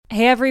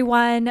Hey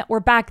everyone,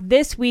 we're back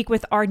this week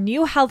with our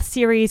new health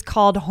series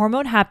called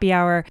Hormone Happy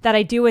Hour that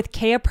I do with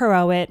Kaya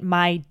Perowit,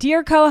 my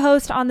dear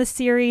co-host on the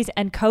series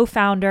and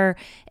co-founder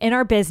in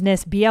our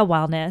business, Bia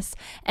Wellness.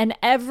 And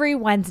every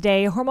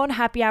Wednesday, Hormone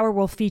Happy Hour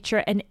will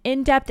feature an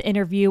in-depth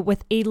interview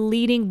with a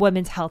leading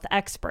women's health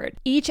expert.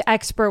 Each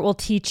expert will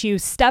teach you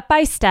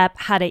step-by-step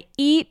how to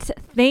eat,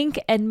 think,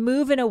 and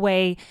move in a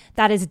way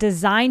that is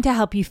designed to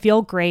help you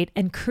feel great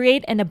and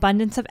create an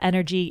abundance of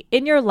energy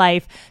in your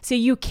life so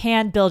you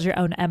can build your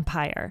own empire.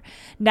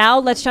 Now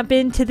let's jump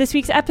into this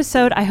week's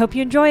episode. I hope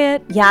you enjoy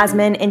it.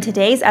 Yasmin, in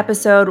today's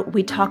episode,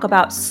 we talk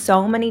about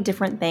so many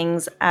different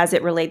things as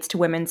it relates to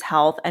women's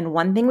health. And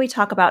one thing we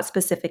talk about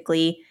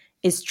specifically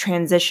is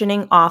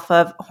transitioning off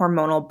of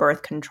hormonal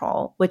birth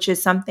control, which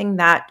is something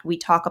that we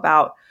talk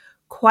about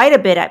quite a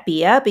bit at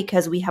BIA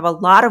because we have a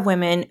lot of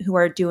women who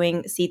are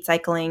doing seed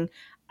cycling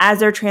as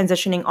they're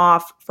transitioning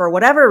off for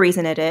whatever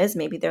reason it is.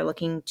 Maybe they're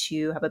looking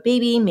to have a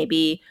baby,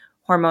 maybe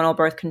hormonal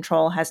birth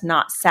control has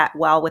not sat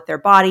well with their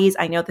bodies.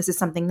 I know this is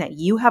something that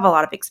you have a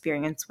lot of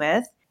experience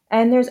with.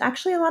 And there's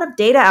actually a lot of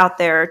data out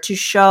there to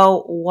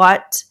show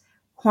what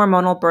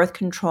hormonal birth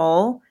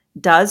control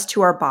does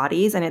to our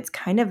bodies. And it's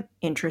kind of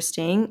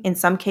interesting. In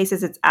some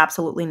cases, it's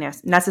absolutely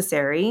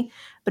necessary.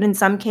 But in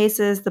some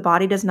cases, the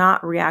body does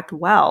not react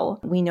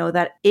well. We know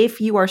that if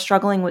you are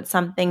struggling with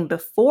something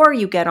before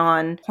you get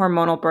on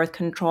hormonal birth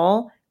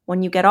control,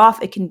 when you get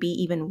off, it can be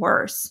even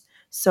worse.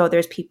 So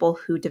there's people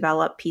who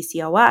develop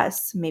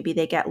PCOS. Maybe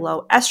they get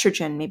low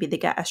estrogen. Maybe they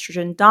get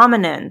estrogen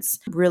dominance,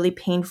 really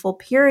painful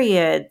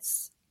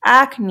periods,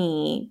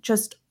 acne,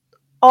 just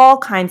all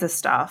kinds of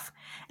stuff.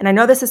 And I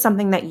know this is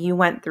something that you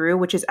went through,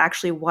 which is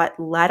actually what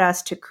led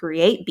us to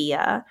create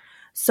BIA.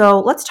 So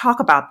let's talk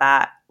about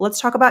that.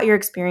 Let's talk about your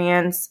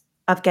experience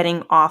of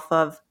getting off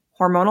of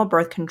hormonal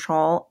birth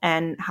control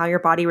and how your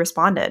body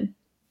responded.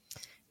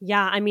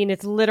 Yeah, I mean,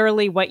 it's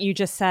literally what you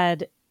just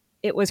said.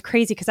 It was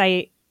crazy because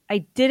I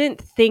didn't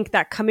think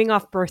that coming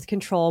off birth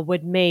control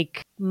would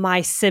make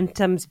my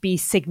symptoms be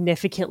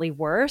significantly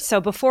worse. So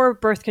before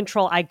birth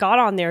control, I got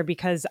on there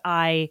because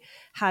I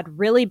had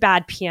really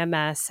bad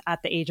PMS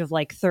at the age of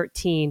like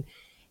 13.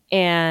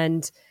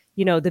 And,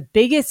 you know, the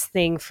biggest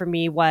thing for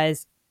me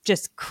was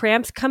just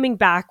cramps coming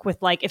back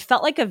with like, it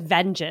felt like a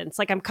vengeance.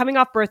 Like I'm coming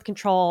off birth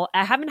control.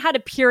 I haven't had a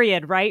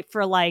period, right?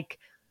 For like,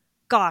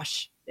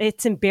 gosh,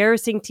 it's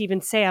embarrassing to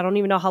even say. I don't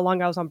even know how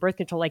long I was on birth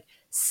control, like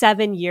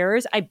 7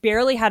 years. I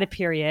barely had a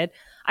period.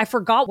 I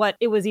forgot what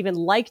it was even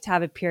like to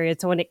have a period.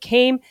 So when it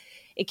came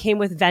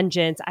with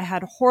vengeance. I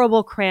had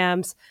horrible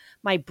cramps.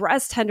 My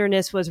breast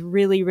tenderness was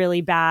really,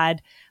 really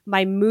bad.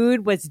 My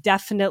mood was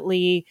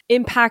definitely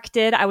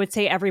impacted, I would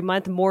say every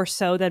month more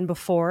so than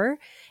before.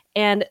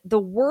 And the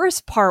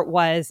worst part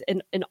was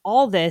in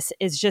all this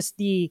is just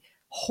the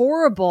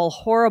horrible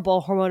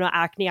hormonal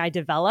acne I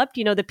developed.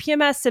 You know, the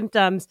PMS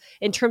symptoms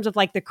in terms of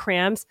like the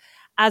cramps,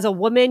 as a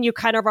woman, you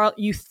kind of are,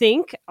 you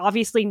think,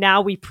 obviously now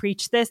we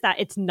preach this,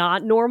 that it's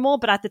not normal.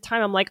 But at the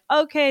time I'm like,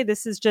 okay,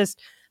 this is just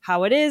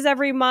how it is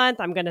every month.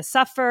 I'm going to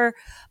suffer.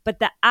 But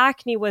the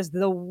acne was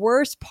the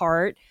worst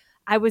part.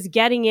 I was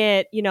getting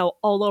it, you know,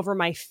 all over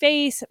my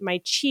face,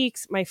 my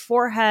cheeks, my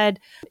forehead.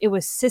 It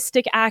was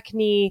cystic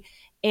acne.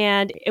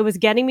 And it was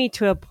getting me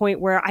to a point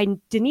where I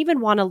didn't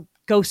even want to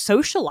go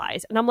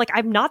socialize. And I'm like,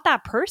 I'm not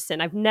that person.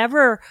 I've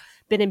never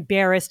been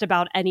embarrassed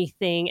about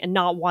anything and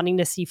not wanting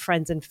to see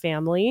friends and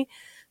family.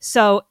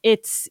 So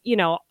it's, you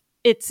know,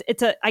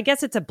 I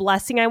guess it's a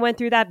blessing I went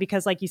through that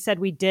because like you said,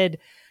 we did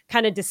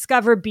kind of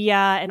discover BIA,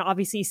 and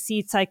obviously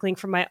seed cycling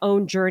from my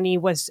own journey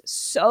was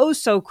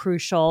so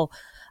crucial.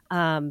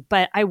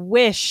 But I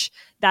wish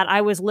that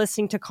I was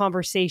listening to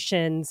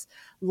conversations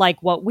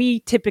like what we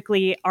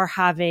typically are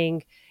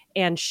having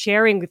and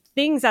sharing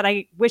things that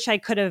I wish I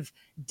could have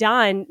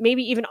done,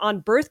 maybe even on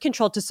birth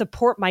control to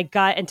support my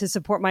gut and to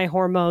support my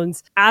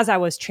hormones as I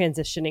was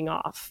transitioning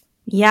off.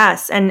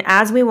 Yes. And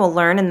as we will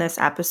learn in this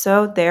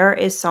episode, there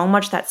is so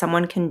much that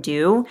someone can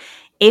do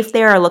if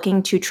they are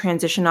looking to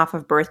transition off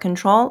of birth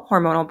control,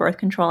 hormonal birth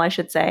control, I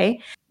should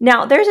say.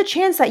 Now, there's a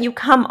chance that you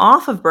come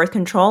off of birth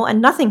control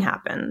and nothing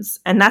happens.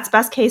 And that's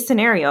best case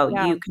scenario.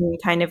 Yeah. You can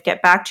kind of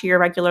get back to your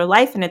regular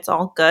life and it's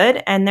all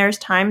good. And there's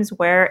times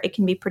where it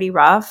can be pretty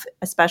rough,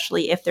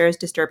 especially if there's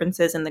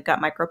disturbances in the gut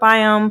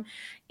microbiome,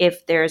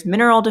 if there's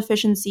mineral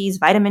deficiencies,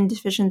 vitamin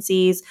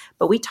deficiencies.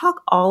 But we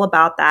talk all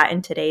about that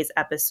in today's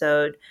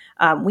episode.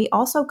 We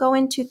also go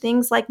into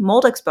things like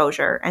mold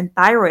exposure and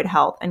thyroid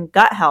health and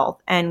gut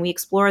health. And we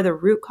explore the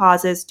root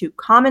causes to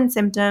common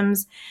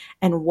symptoms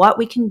and what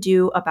we can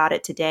do about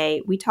it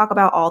today. We talk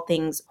about all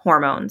things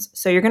hormones.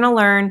 So you're going to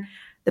learn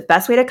the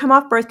best way to come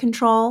off birth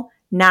control,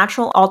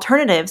 natural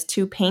alternatives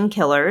to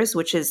painkillers,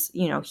 which is,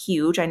 you know,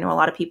 huge. I know a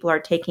lot of people are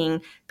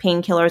taking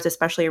painkillers,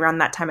 especially around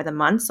that time of the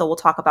month. So we'll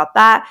talk about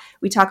that.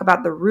 We talk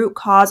about the root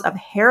cause of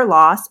hair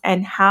loss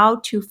and how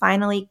to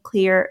finally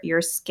clear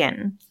your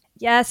skin.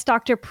 Yes,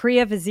 Dr.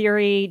 Priya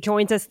Vaziri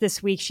joins us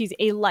this week. She's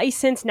a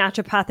licensed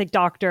naturopathic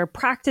doctor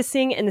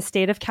practicing in the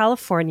state of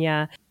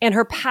California, and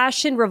her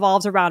passion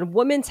revolves around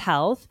women's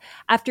health.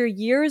 After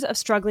years of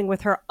struggling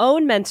with her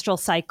own menstrual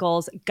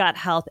cycles, gut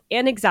health,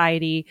 and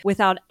anxiety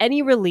without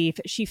any relief,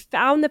 she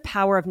found the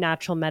power of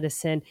natural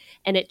medicine,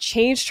 and it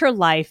changed her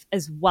life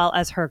as well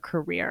as her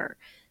career.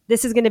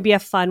 This is going to be a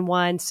fun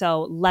one,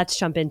 so let's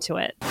jump into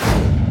it.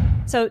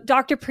 So,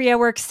 Dr. Priya,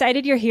 we're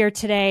excited you're here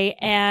today.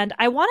 And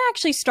I want to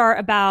actually start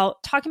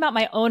about talking about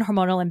my own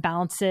hormonal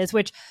imbalances,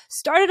 which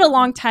started a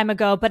long time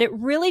ago, but it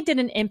really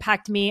didn't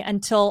impact me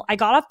until I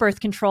got off birth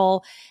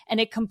control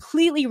and it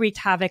completely wreaked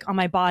havoc on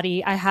my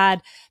body. I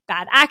had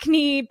bad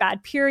acne,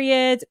 bad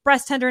periods,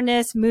 breast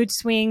tenderness, mood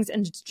swings,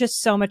 and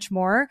just so much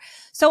more.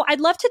 So, I'd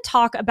love to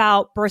talk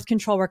about birth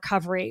control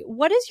recovery.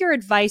 What is your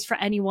advice for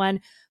anyone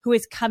who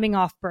is coming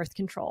off birth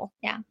control?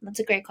 Yeah, that's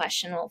a great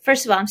question. Well,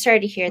 first of all, I'm sorry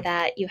to hear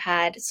that you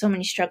had so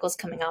many struggles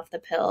coming off the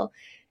pill.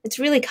 It's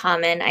really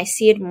common. I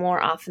see it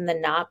more often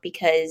than not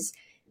because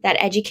that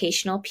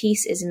educational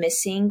piece is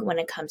missing when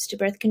it comes to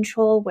birth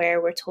control, where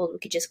we're told we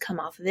could just come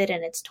off of it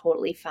and it's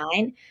totally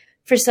fine.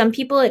 For some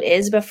people it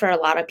is, but for a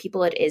lot of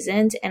people it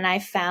isn't. And I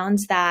found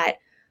that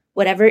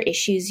whatever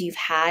issues you've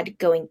had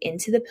going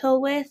into the pill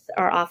with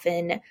are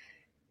often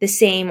the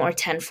same or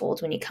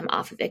tenfold when you come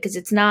off of it, because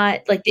it's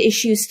not like the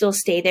issues still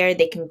stay there.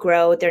 They can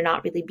grow. They're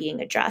not really being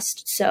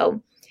addressed.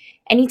 So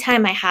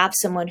anytime I have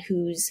someone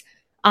who's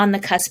on the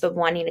cusp of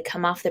wanting to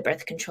come off the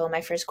birth control, my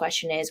first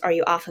question is, are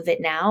you off of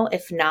it now?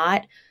 If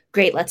not,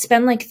 great. Let's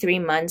spend like 3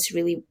 months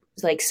really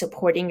like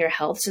supporting your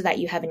health so that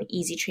you have an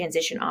easy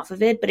transition off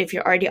of it. But if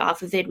you're already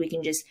off of it, we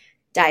can just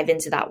dive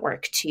into that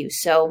work too.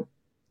 So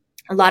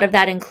a lot of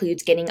that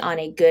includes getting on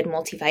a good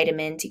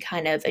multivitamin to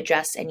kind of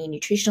address any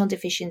nutritional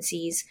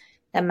deficiencies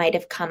that might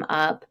have come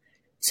up,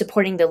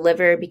 supporting the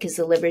liver because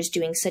the liver is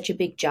doing such a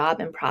big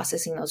job in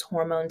processing those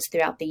hormones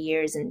throughout the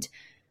years. And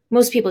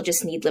most people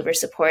just need liver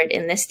support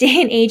in this day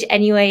and age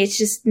anyway. It's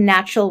just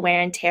natural wear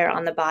and tear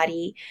on the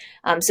body.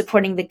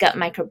 Supporting the gut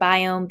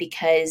microbiome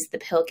because the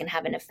pill can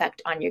have an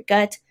effect on your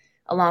gut,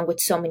 along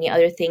with so many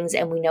other things.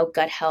 And we know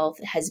gut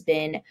health has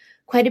been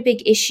quite a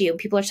big issue.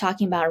 People are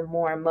talking about it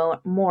more and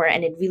more,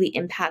 and it really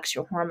impacts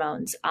your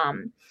hormones.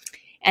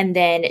 And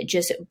then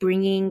just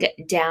bringing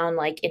down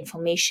like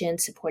inflammation,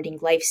 supporting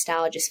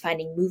lifestyle, just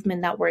finding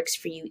movement that works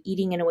for you,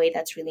 eating in a way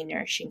that's really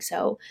nourishing.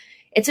 So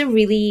it's a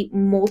really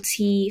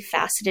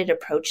multifaceted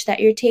approach that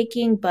you're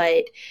taking,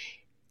 but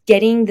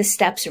getting the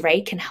steps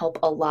right can help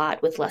a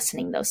lot with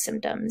lessening those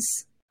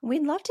symptoms.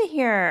 We'd love to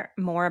hear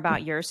more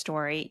about your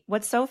story.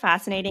 What's so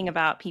fascinating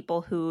about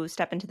people who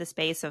step into the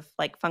space of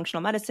like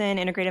functional medicine,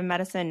 integrative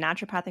medicine,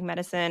 naturopathic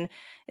medicine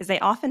is they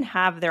often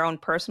have their own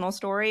personal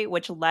story,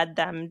 which led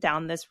them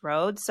down this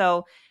road.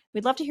 So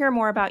we'd love to hear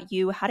more about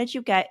you. How did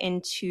you get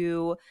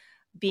into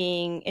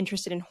being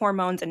interested in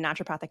hormones and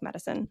naturopathic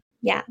medicine?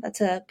 Yeah, that's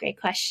a great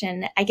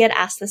question. I get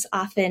asked this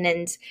often,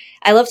 and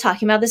I love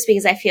talking about this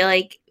because I feel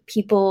like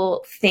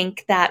people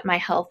think that my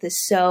health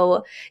is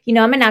so,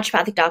 I'm a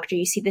naturopathic doctor.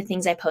 You see the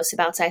things I post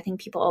about. So I think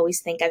people always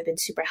think I've been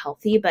super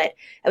healthy, but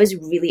I was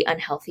really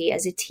unhealthy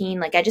as a teen.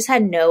 Like I just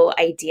had no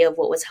idea of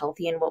what was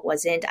healthy and what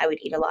wasn't. I would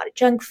eat a lot of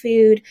junk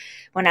food.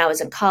 When I was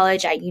in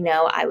college, I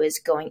was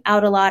going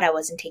out a lot. I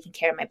wasn't taking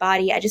care of my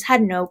body. I just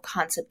had no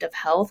concept of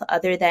health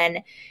other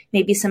than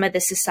maybe some of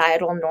the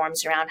societal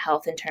norms around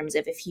health in terms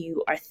of if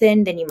you are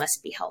thin, then you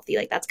must be healthy.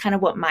 Like that's kind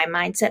of what my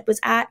mindset was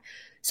at.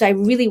 So I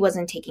really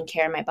wasn't taking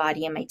care of my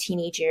body in my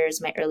teenage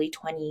years, my early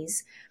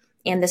 20s.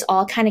 And this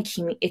all kind of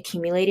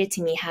accumulated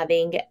to me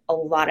having a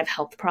lot of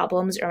health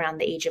problems around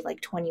the age of like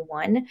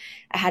 21.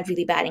 I had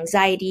really bad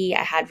anxiety.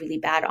 I had really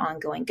bad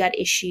ongoing gut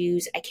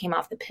issues. I came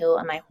off the pill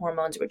and my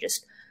hormones were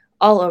just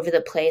all over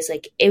the place.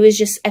 Like it was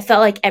just, I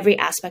felt like every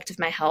aspect of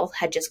my health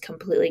had just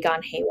completely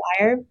gone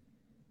haywire.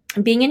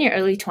 Being in your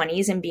early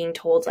 20s and being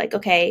told like,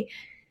 okay,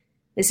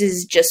 this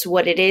is just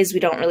what it is. We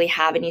don't really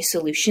have any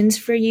solutions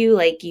for you.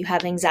 Like you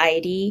have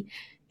anxiety,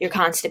 you're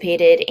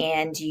constipated,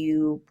 and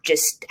you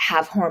just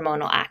have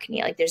hormonal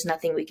acne. Like there's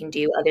nothing we can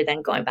do other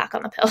than going back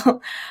on the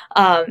pill.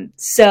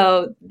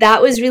 So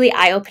that was really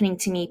eye-opening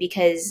to me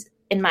because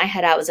in my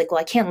head, I was like,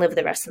 well, I can't live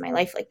the rest of my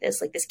life like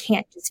this. Like this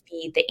can't just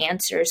be the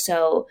answer.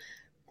 So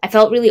I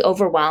felt really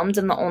overwhelmed.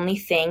 And the only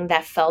thing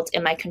that felt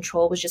in my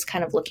control was just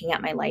kind of looking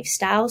at my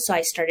lifestyle. So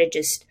I started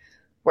just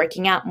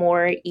working out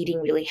more,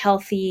 eating really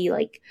healthy,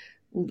 like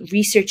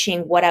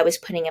researching what I was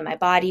putting in my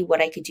body,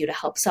 what I could do to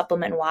help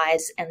supplement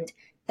wise. And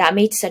that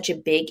made such a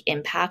big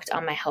impact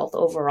on my health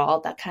overall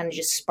that kind of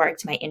just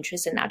sparked my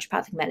interest in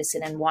naturopathic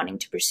medicine and wanting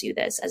to pursue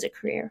this as a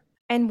career.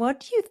 And what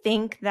do you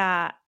think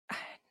that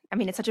I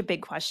mean, it's such a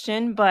big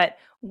question, but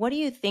what do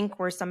you think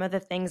were some of the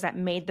things that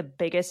made the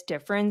biggest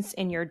difference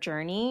in your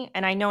journey?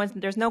 And I know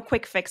there's no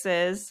quick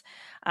fixes.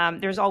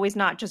 There's always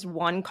not just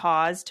one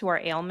cause to our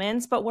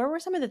ailments, but what were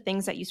some of the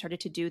things that you started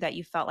to do that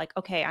you felt like,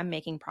 okay, I'm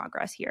making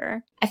progress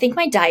here? I think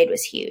my diet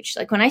was huge.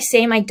 Like when I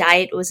say my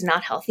diet was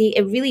not healthy,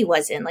 it really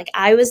wasn't. Like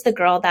I was the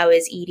girl that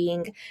was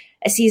eating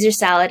a Caesar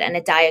salad and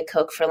a Diet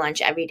Coke for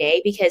lunch every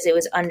day because it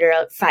was under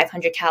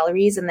 500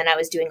 calories. And then I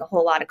was doing a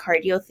whole lot of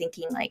cardio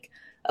thinking like,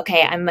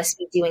 okay, I must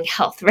be doing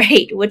health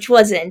right, which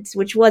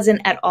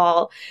wasn't at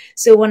all.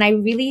 So when I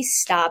really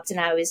stopped and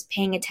I was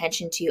paying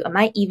attention to, am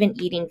I even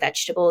eating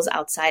vegetables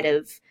outside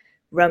of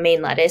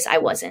romaine lettuce? I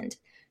wasn't.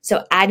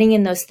 So adding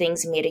in those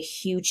things made a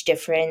huge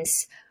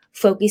difference.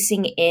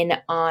 Focusing in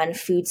on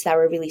foods that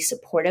were really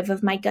supportive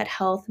of my gut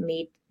health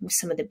made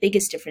some of the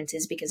biggest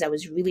differences because I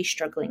was really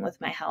struggling with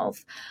my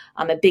health.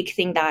 A big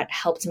thing that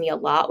helped me a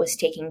lot was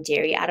taking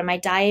dairy out of my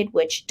diet,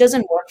 which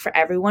doesn't work for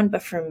everyone,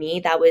 but for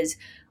me, that was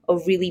a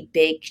really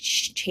big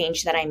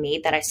change that I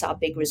made that I saw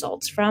big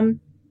results from.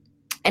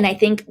 And I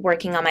think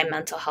working on my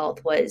mental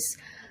health was,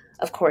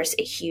 of course,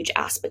 a huge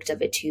aspect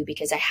of it too,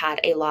 because I had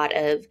a lot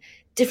of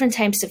different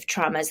types of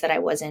traumas that I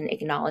wasn't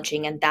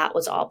acknowledging. And that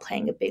was all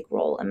playing a big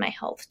role in my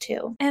health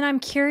too. And I'm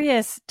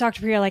curious,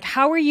 Dr. Paria, like,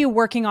 how are you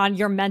working on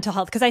your mental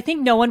health? Because I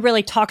think no one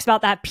really talks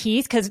about that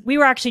piece, because we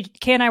were actually,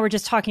 Kay and I were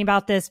just talking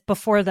about this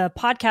before the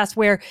podcast,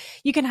 where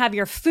you can have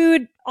your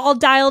food all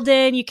dialed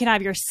in, you can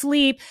have your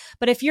sleep,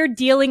 but if you're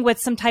dealing with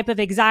some type of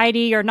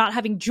anxiety or not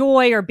having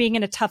joy or being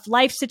in a tough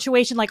life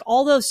situation, like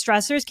all those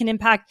stressors can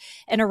impact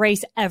and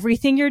erase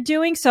everything you're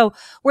doing. So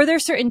were there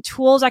certain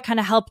tools that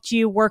kind of helped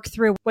you work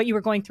through what you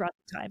were going through at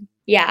the time?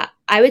 Yeah,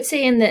 I would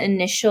say in the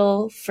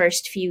initial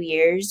first few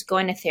years,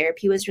 going to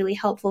therapy was really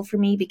helpful for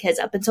me because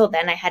up until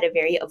then, I had a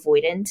very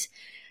avoidant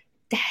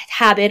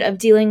habit of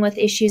dealing with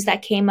issues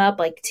that came up.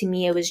 Like to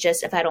me, it was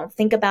just if I don't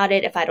think about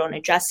it, if I don't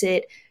address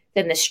it,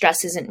 then the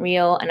stress isn't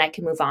real and I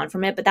can move on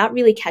from it. But that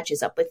really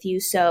catches up with you.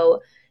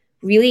 So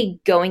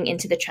really going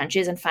into the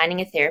trenches and finding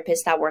a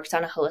therapist that worked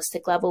on a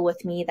holistic level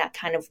with me, that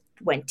kind of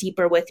went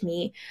deeper with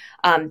me,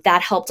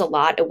 that helped a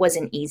lot. It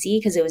wasn't easy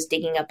because it was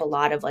digging up a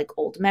lot of like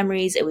old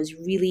memories. It was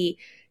really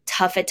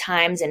tough at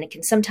times. And it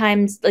can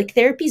sometimes, like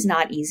therapy is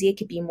not easy. It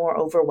could be more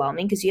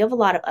overwhelming because you have a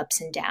lot of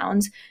ups and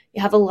downs.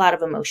 You have a lot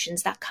of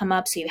emotions that come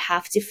up. So you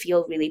have to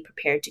feel really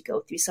prepared to go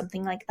through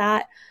something like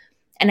that.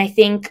 And I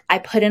think I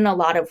put in a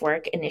lot of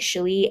work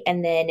initially.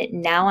 And then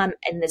now I'm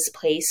in this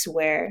place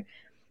where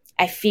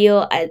I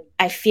feel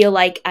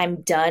like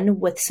I'm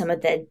done with some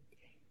of the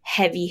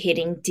heavy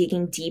hitting,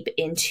 digging deep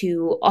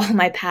into all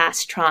my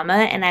past trauma.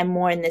 And I'm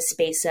more in this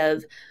space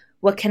of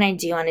what can I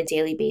do on a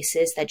daily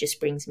basis that just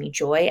brings me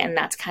joy? And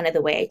that's kind of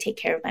the way I take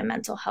care of my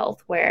mental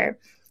health, where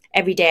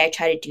every day I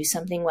try to do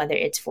something, whether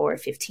it's for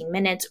 15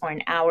 minutes or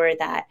an hour,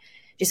 that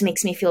just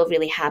makes me feel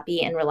really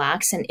happy and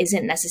relaxed and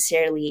isn't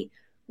necessarily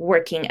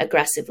working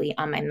aggressively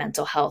on my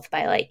mental health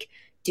by like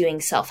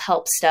doing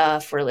self-help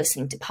stuff or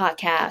listening to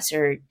podcasts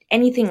or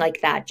anything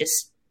like that.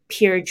 Just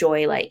pure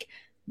joy, like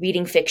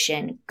reading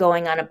fiction,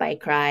 going on a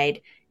bike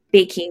ride,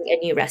 baking a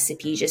new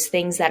recipe, just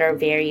things that are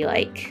very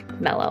like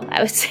mellow,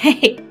 I would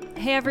say.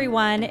 Hey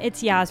everyone,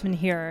 it's Yasmin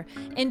here.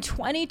 In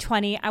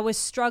 2020, I was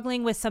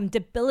struggling with some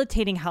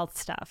debilitating health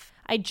stuff.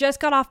 I just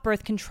got off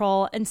birth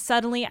control and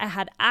suddenly I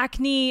had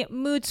acne,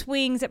 mood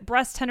swings,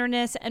 breast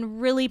tenderness, and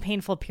really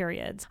painful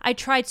periods. I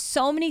tried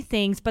so many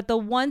things, but the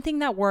one thing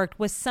that worked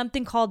was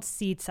something called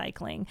seed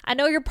cycling. I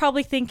know you're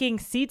probably thinking,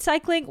 seed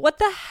cycling? What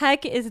the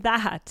heck is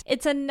that?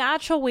 It's a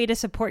natural way to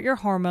support your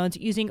hormones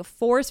using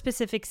 4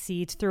 specific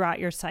seeds throughout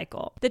your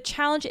cycle. The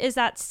challenge is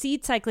that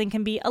seed cycling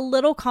can be a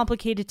little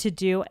complicated to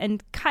do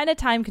and kind of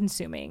time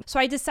consuming. So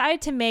I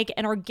decided to make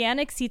an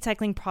organic seed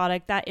cycling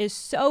product that is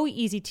so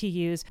easy to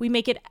use. We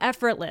make it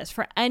effortless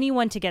for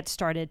anyone to get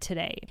started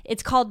today.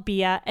 It's called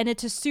Bia, and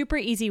it's a super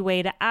easy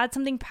way to add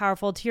something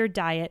powerful to your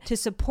diet to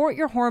support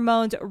your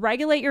hormones,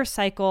 regulate your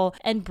cycle,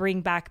 and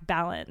bring back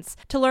balance.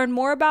 To learn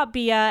more about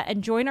Bia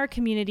and join our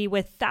community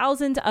with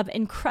thousands of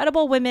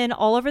incredible women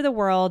all over the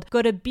world,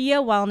 go to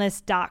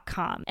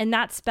biawellness.com, and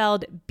that's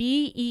spelled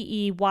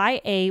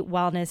BEEYA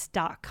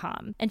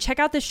wellness.com. And check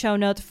out the show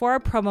notes for our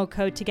promo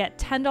code to get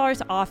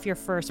 $10 off your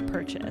first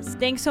purchase.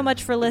 Thanks so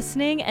much for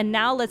listening, and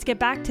now let's get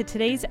back to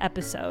today's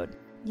episode.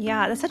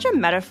 Yeah, that's such a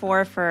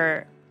metaphor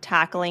for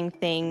tackling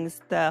things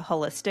the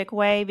holistic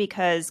way,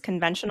 because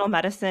conventional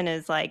medicine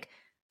is like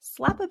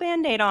slap a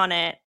Band-Aid on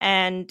it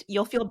and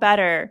you'll feel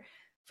better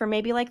for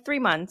maybe like 3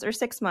 months or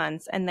 6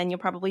 months, and then you'll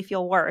probably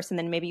feel worse, and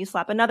then maybe you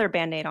slap another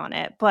Band-Aid on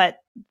it. But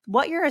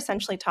what you're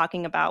essentially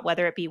talking about,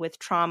 whether it be with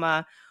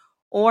trauma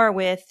or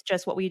with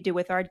just what we do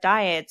with our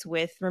diets,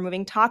 with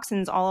removing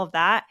toxins, all of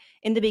that,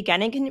 in the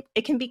beginning,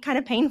 it can be kind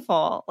of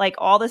painful. Like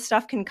all this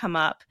stuff can come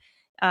up.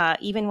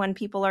 Even when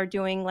people are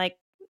doing like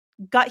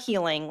gut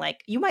healing,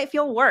 like you might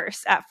feel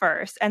worse at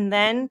first, and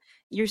then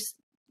you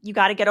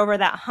got to get over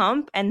that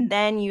hump, and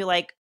then you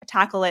like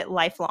tackle it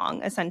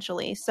lifelong,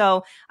 essentially.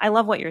 So I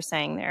love what you're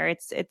saying there.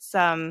 It's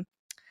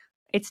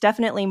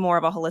definitely more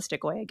of a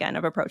holistic way again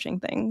of approaching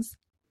things.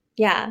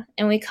 Yeah.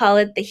 And we call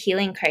it the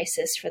healing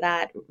crisis for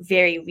that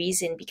very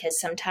reason, because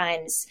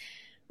sometimes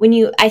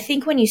I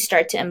think when you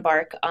start to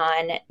embark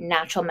on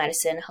natural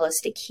medicine,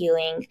 holistic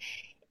healing,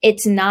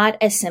 it's not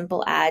as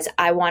simple as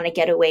I want to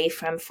get away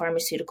from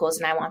pharmaceuticals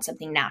and I want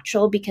something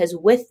natural, because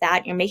with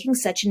that, you're making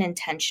such an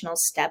intentional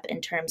step in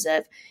terms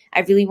of,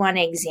 I really want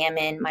to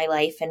examine my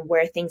life and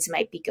where things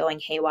might be going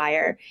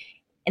haywire.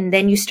 And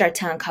then you start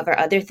to uncover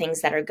other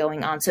things that are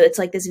going on. So it's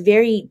like this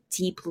very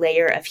deep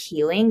layer of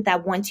healing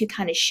that once you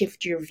kind of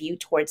shift your view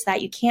towards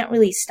that, you can't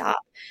really stop.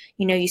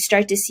 You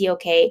start to see,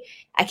 okay,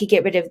 I could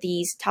get rid of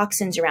these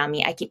toxins around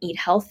me. I can eat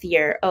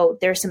healthier. Oh,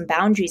 there are some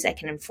boundaries I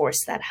can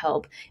enforce that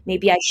help.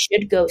 Maybe I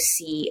should go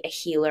see a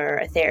healer,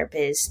 a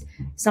therapist,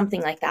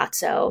 something like that.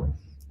 So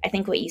I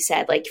think what you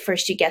said, like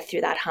first you get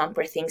through that hump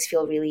where things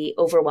feel really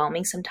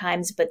overwhelming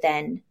sometimes, but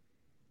then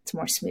it's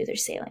more smoother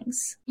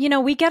sailings.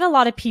 We get a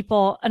lot of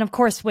people, and of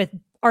course with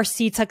our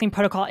seed cycling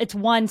protocol, it's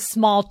one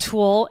small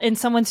tool in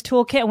someone's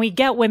toolkit. And we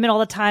get women all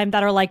the time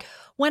that are like,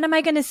 when am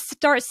I going to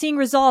start seeing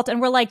results?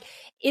 And we're like,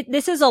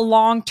 this is a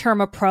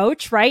long-term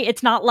approach, right?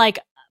 It's not like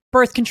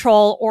birth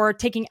control or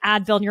taking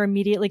Advil and you're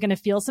immediately going to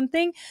feel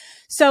something.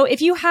 So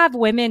if you have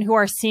women who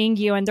are seeing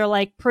you and they're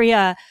like,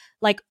 Paria,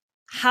 like,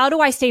 how do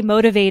I stay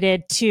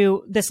motivated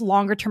to this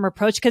longer term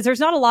approach? Because there's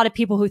not a lot of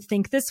people who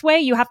think this way.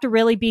 You have to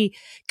really be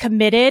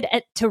committed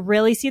to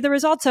really see the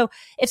results. So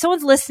if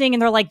someone's listening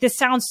and they're like, this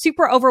sounds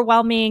super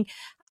overwhelming,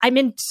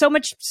 I'm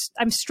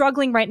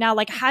struggling right now.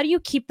 Like, how do you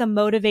keep them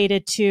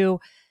motivated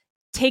to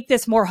take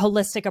this more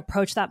holistic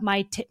approach that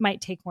might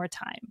take more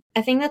time?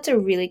 I think that's a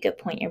really good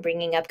point you're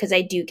bringing up, because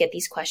I do get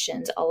these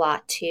questions a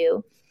lot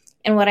too.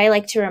 And what I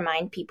like to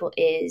remind people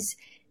is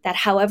that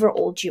however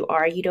old you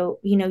are, you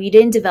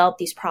didn't develop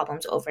these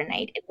problems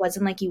overnight. It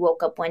wasn't like you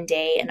woke up one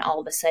day and all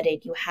of a sudden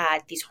you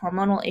had these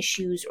hormonal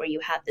issues or you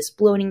had this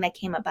bloating that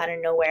came up out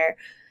of nowhere.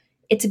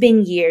 It's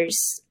been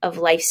years of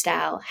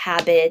lifestyle,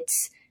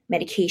 habits,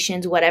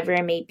 medications, whatever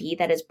it may be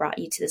that has brought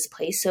you to this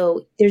place.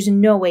 So there's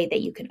no way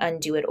that you can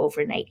undo it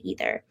overnight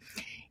either.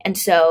 And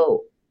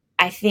so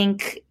I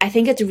think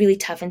it's really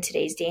tough in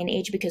today's day and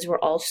age, because we're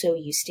all so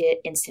used to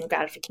instant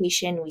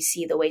gratification. We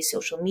see the way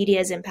social media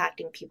is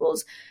impacting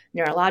people's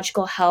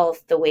neurological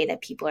health, the way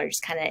that people are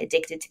just kind of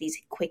addicted to these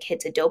quick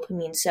hits of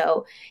dopamine.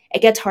 So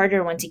it gets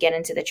harder once you get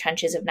into the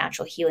trenches of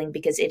natural healing,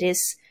 because it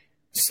is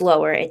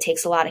slower. It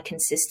takes a lot of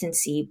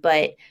consistency.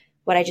 But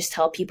what I just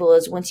tell people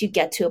is once you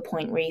get to a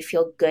point where you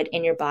feel good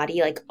in your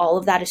body, like all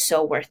of that is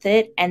so worth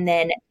it. And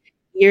then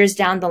years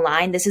down the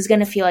line, this is going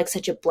to feel like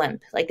such a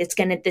blimp. Like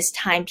this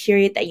time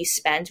period that you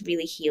spent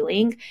really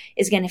healing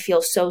is going to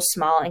feel so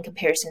small in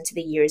comparison to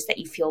the years that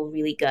you feel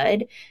really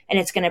good. And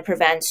it's going to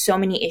prevent so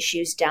many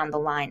issues down the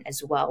line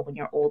as well when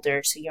you're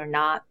older. So you're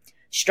not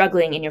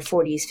struggling in your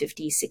 40s,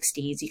 50s,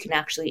 60s. You can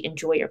actually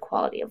enjoy your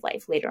quality of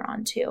life later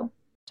on too.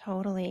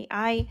 Totally.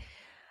 I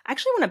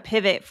actually want to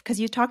pivot because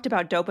you talked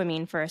about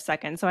dopamine for a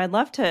second. So I'd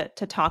love to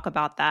talk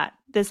about that.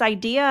 This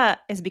idea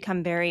has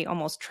become very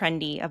almost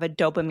trendy of a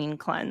dopamine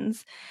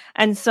cleanse.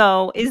 And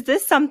so is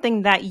this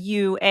something that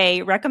you,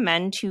 A,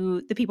 recommend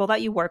to the people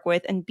that you work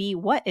with, and B,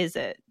 what is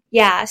it?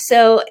 Yeah.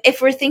 So if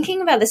we're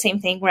thinking about the same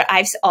thing, where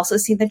I've also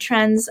seen the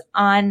trends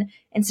on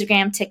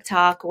Instagram,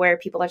 TikTok, where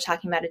people are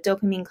talking about a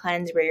dopamine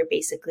cleanse, where you're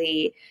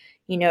basically,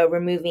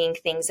 removing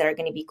things that are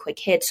going to be quick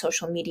hits,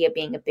 social media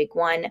being a big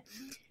one.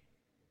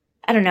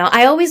 I don't know.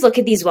 I always look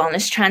at these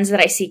wellness trends that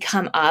I see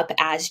come up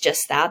as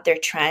just that. They're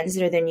trends.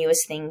 They're the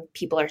newest thing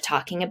people are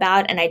talking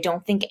about. And I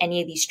don't think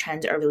any of these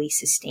trends are really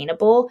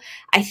sustainable.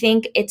 I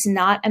think it's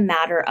not a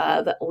matter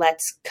of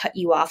let's cut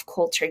you off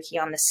cold turkey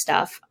on this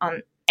stuff,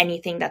 on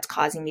anything that's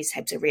causing these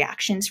types of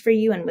reactions for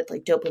you. And with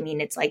like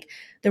dopamine, it's like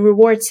the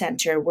reward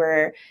center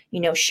where,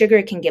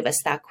 sugar can give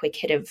us that quick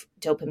hit of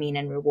dopamine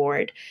and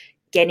reward.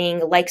 Getting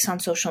likes on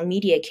social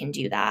media can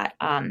do that.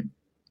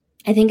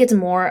 I think it's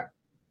more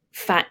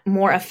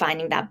of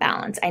finding that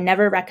balance. I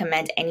never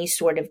recommend any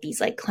sort of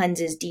these like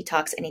cleanses,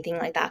 detox, anything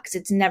like that, because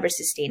it's never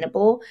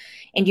sustainable.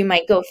 And you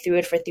might go through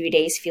it for 3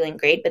 days feeling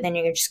great, but then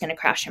you're just going to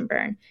crash and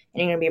burn and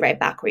you're going to be right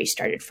back where you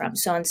started from.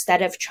 So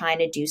instead of trying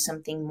to do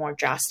something more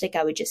drastic,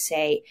 I would just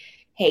say,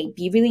 hey,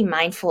 be really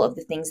mindful of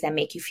the things that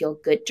make you feel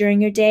good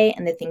during your day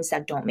and the things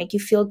that don't make you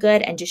feel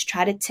good, and just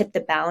try to tip the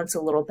balance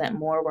a little bit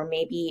more, where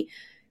maybe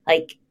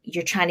like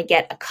you're trying to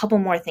get a couple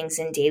more things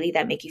in daily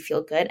that make you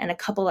feel good and a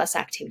couple less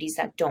activities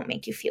that don't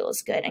make you feel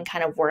as good, and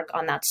kind of work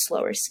on that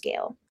slower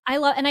scale.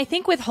 And I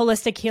think with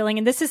holistic healing,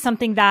 and this is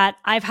something that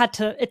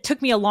it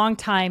took me a long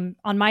time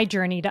on my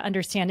journey to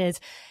understand, is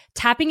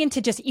tapping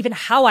into just even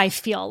how I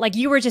feel. Like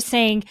you were just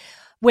saying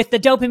with the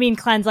dopamine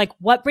cleanse, like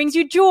what brings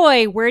you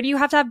joy? Where do you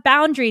have to have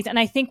boundaries? And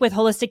I think with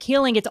holistic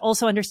healing, it's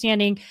also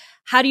understanding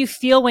how do you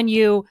feel when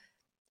you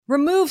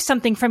remove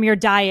something from your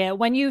diet,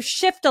 when you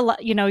shift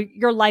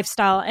your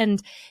lifestyle,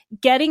 and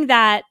getting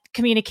that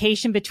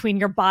communication between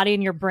your body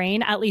and your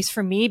brain, at least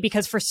for me,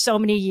 because for so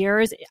many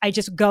years, I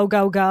just go,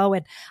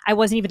 and I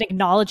wasn't even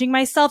acknowledging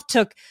myself,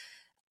 took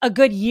a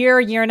good year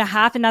and a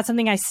half. And that's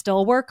something I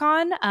still work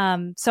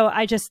on. So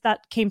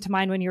that came to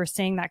mind when you were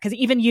saying that, because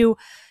even you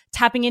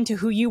tapping into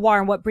who you are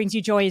and what brings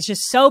you joy is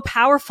just so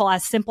powerful,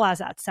 as simple as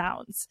that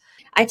sounds.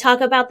 I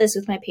talk about this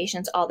with my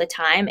patients all the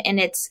time, and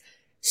it's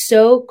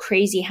so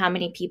crazy how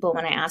many people,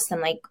 when I ask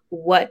them, like,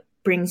 what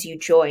brings you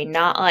joy,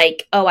 not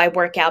like, oh, I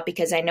work out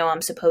because I know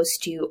I'm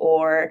supposed to,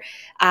 or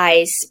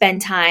I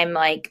spend time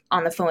like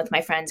on the phone with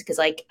my friends because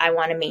like I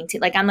want to maintain,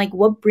 like, I'm like,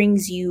 what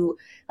brings you,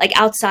 like,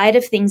 outside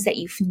of things that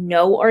you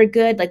know are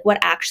good, like what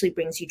actually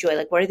brings you joy?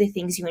 Like, what are the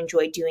things you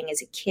enjoyed doing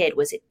as a kid?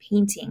 Was it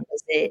painting?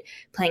 Was it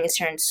playing a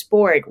certain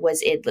sport?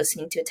 Was it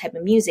listening to a type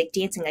of music,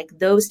 dancing, like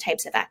those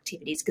types of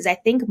activities? Because I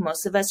think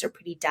most of us are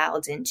pretty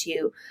dialed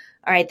into,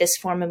 all right, this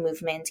form of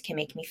movement can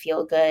make me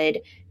feel good.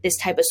 This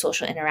type of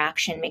social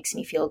interaction makes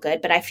me feel good.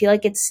 But I feel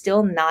like it's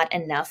still not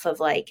enough of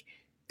like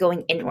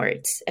going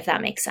inwards, if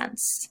that makes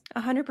sense.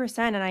 100%.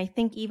 And I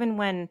think even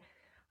when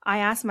I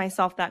ask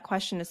myself that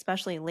question,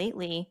 especially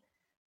lately,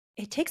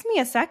 it takes me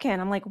a second.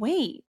 I'm like,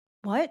 wait,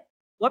 what?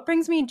 What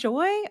brings me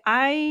joy?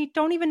 I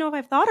don't even know if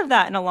I've thought of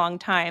that in a long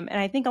time. And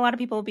I think a lot of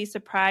people will be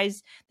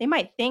surprised. They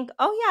might think,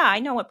 oh, yeah, I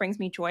know what brings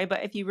me joy.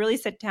 But if you really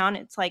sit down,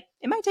 it's like,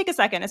 it might take a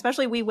second,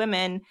 especially we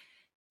women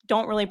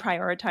don't really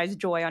prioritize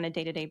joy on a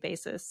day-to-day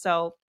basis.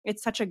 So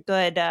it's such a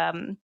good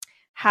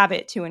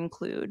habit to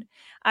include.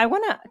 I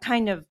want to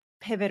kind of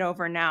pivot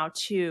over now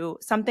to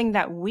something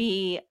that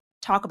we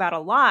talk about a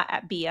lot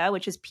at BIA,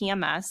 which is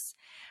PMS.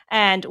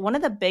 And one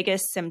of the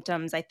biggest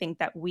symptoms I think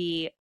that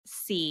we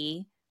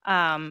see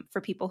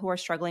for people who are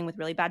struggling with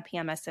really bad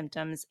PMS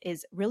symptoms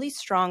is really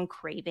strong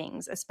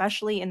cravings,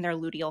 especially in their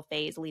luteal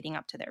phase leading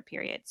up to their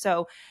period.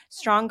 So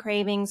strong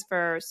cravings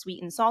for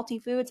sweet and salty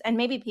foods, and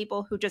maybe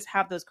people who just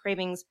have those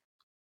cravings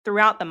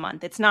throughout the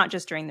month. It's not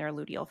just during their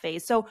luteal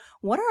phase. So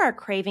what are our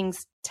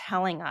cravings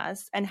telling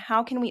us, and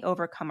how can we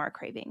overcome our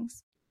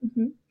cravings?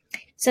 Mm-hmm.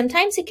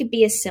 Sometimes it could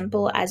be as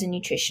simple as a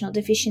nutritional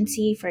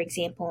deficiency, for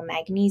example,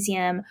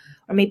 magnesium,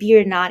 or maybe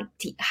you're not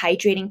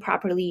hydrating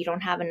properly, you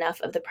don't have enough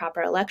of the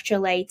proper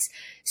electrolytes.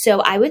 So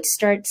I would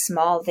start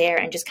small there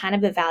and just kind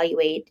of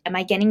evaluate, am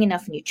I getting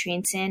enough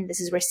nutrients in?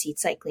 This is where seed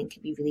cycling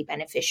can be really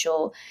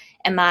beneficial.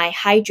 Am I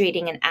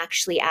hydrating and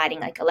actually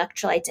adding like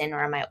electrolytes in,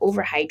 or am I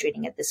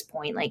overhydrating at this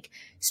point? Like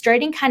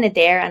starting kind of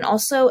there, and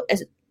also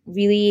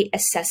really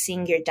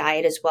assessing your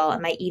diet as well.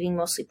 Am I eating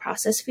mostly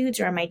processed foods,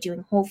 or am I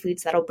doing whole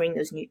foods that'll bring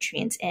those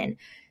nutrients in?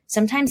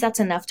 Sometimes that's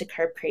enough to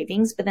curb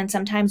cravings, but then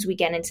sometimes we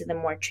get into the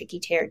more tricky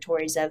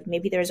territories of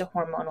maybe there's a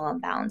hormonal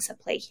imbalance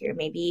at play here.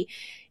 Maybe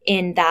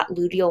in that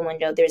luteal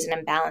window, there's an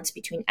imbalance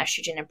between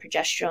estrogen and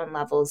progesterone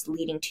levels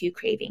leading to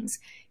cravings.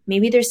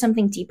 Maybe there's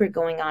something deeper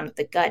going on with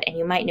the gut, and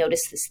you might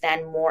notice this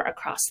then more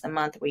across the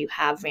month where you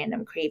have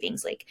random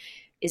cravings. Like,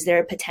 is there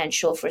a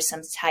potential for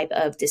some type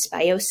of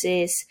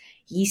dysbiosis,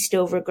 yeast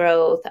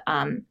overgrowth,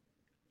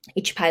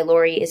 H.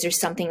 pylori? Is there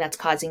something that's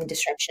causing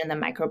disruption in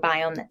the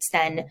microbiome that's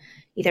then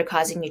either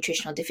causing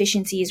nutritional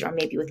deficiencies, or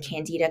maybe with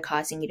candida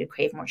causing you to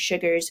crave more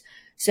sugars?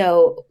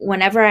 So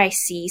whenever I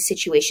see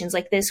situations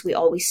like this, we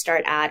always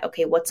start at,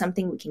 okay, what's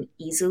something we can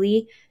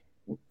easily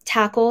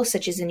tackle,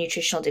 such as the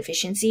nutritional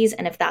deficiencies?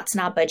 And if that's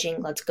not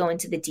budging, let's go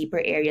into the deeper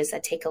areas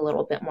that take a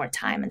little bit more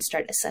time and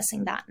start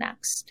assessing that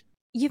next.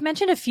 You've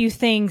mentioned a few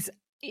things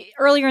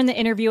earlier in the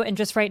interview and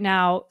just right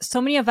now.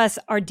 So many of us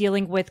are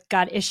dealing with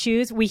gut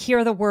issues. We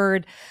hear the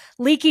word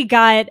leaky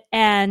gut,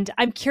 and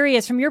I'm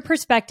curious, from your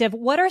perspective,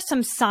 what are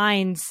some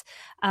signs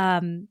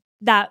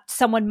that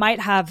someone might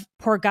have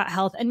poor gut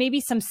health, and maybe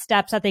some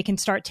steps that they can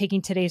start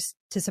taking today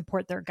to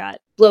support their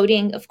gut?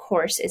 Bloating, of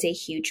course, is a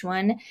huge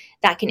one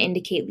that can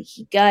indicate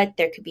leaky gut.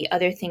 There could be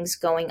other things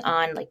going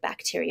on like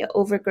bacteria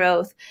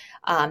overgrowth.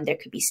 There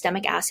could be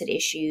stomach acid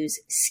issues.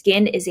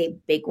 Skin is a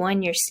big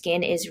one. Your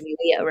skin is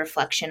really a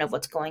reflection of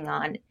what's going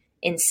on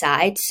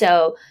inside.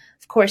 So,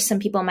 of course, some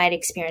people might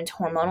experience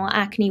hormonal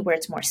acne where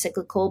it's more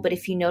cyclical, but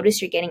if you notice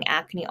you're getting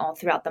acne all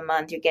throughout the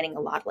month, you're getting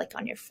a lot like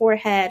on your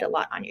forehead, a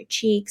lot on your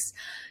cheeks,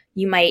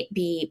 you might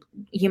need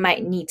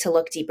to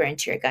look deeper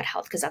into your gut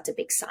health, because that's a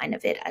big sign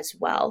of it as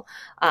well.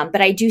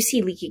 But I do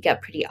see leaky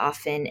gut pretty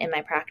often in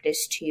my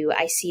practice too.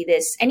 I see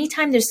this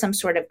anytime there's some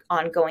sort of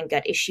ongoing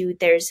gut issue,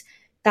 there's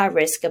that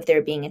risk of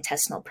there being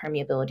intestinal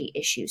permeability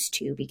issues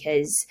too,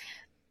 because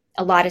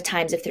a lot of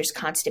times if there's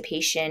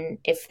constipation,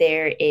 if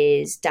there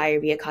is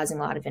diarrhea causing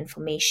a lot of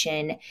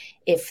inflammation,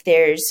 if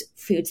there's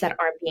foods that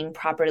aren't being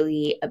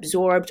properly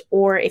absorbed,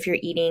 or if you're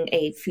eating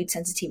a food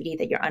sensitivity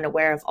that you're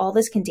unaware of, all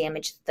this can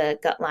damage the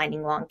gut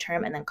lining long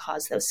term and then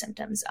cause those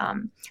symptoms.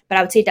 But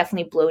I would say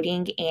definitely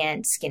bloating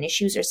and skin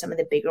issues are some of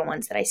the bigger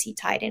ones that I see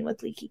tied in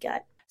with leaky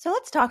gut. So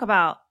let's talk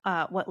about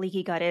what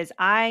leaky gut is.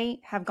 I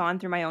have gone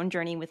through my own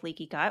journey with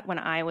leaky gut. When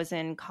I was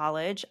in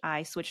college,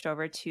 I switched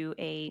over to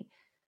a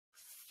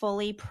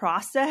fully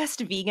processed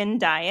vegan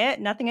diet.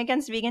 Nothing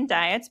against vegan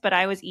diets, but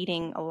I was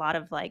eating a lot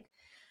of like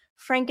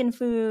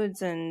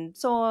frankenfoods and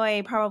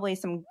soy, probably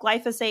some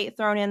glyphosate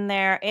thrown in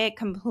there. It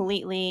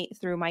completely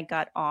threw my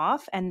gut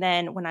off. And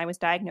then when I was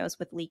diagnosed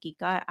with leaky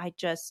gut, I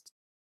just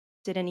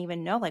didn't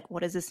even know, like,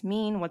 what does this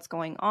mean? What's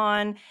going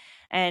on?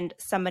 And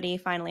somebody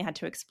finally had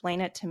to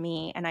explain it to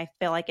me. And I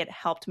feel like it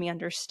helped me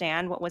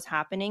understand what was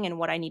happening and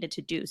what I needed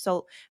to do.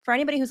 So for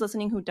anybody who's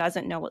listening who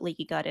doesn't know what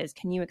leaky gut is,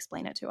 can you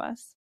explain it to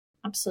us?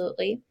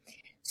 Absolutely.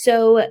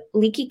 So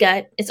leaky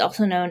gut is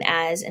also known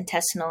as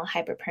intestinal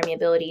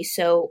hyperpermeability.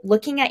 So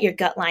looking at your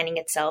gut lining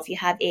itself, you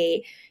have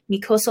a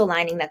mucosal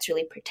lining that's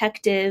really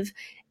protective.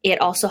 It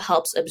also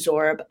helps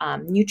absorb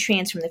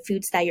nutrients from the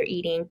foods that you're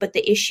eating. But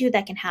the issue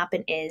that can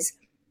happen is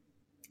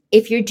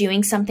if you're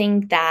doing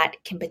something that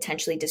can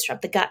potentially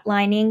disrupt the gut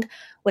lining,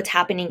 what's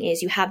happening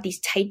is you have these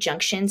tight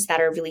junctions that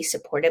are really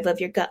supportive of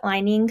your gut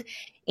lining,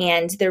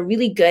 and they're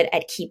really good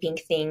at keeping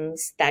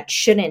things that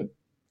shouldn't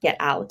get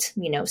out,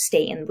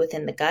 stay in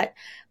within the gut.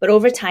 But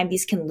over time,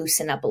 these can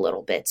loosen up a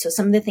little bit. So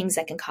some of the things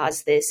that can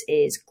cause this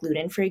is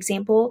gluten, for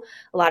example.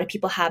 A lot of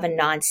people have a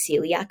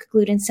non-celiac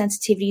gluten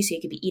sensitivity, so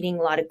you could be eating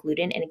a lot of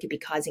gluten and it could be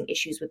causing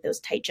issues with those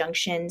tight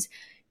junctions.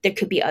 There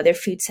could be other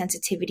food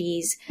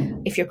sensitivities.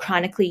 If you're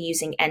chronically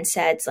using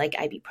NSAIDs like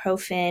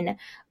ibuprofen,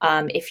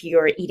 if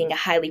you're eating a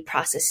highly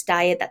processed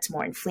diet that's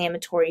more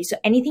inflammatory. So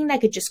anything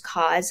that could just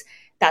cause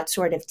that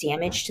sort of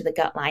damage to the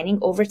gut lining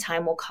over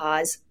time will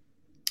cause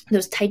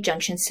those tight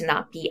junctions to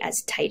not be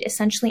as tight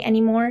essentially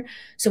anymore.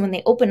 So when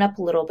they open up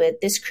a little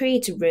bit, this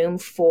creates room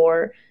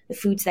for the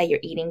foods that you're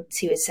eating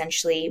to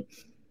essentially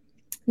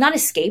not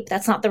escape.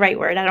 That's not the right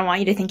word. I don't want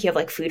you to think you have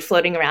like food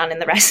floating around in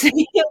the rest of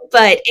you,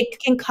 but it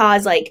can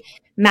cause like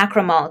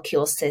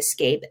macromolecules to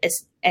escape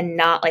and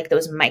not like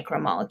those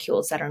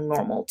micromolecules that are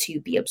normal to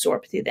be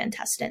absorbed through the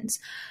intestines.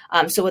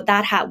 So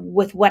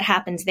with what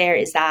happens there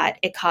is that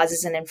it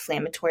causes an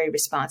inflammatory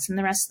response in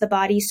the rest of the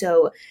body.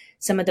 So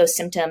some of those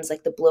symptoms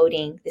like the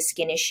bloating, the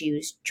skin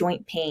issues,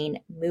 joint pain,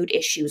 mood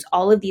issues,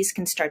 all of these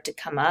can start to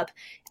come up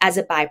as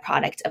a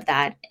byproduct of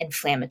that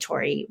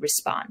inflammatory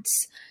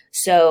response.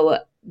 So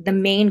the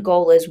main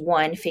goal is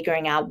one,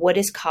 figuring out what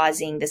is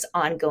causing this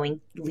ongoing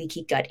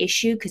leaky gut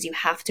issue, because you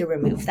have to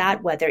remove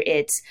that, whether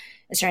it's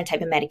a certain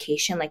type of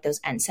medication like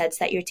those NSAIDs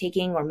that you're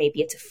taking, or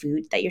maybe it's a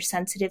food that you're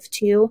sensitive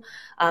to.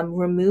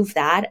 Remove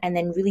that and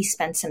then really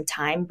spend some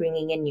time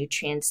bringing in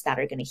nutrients that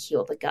are going to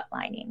heal the gut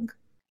lining.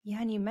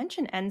 Yeah, and you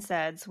mentioned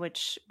NSAIDs,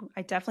 which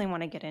I definitely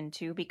want to get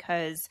into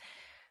because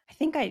I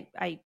think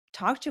I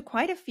talked to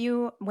quite a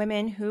few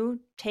women who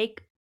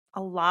take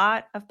a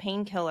lot of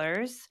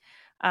painkillers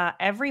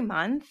every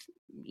month,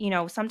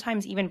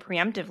 sometimes even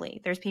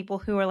preemptively. There's people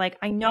who are like,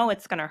 I know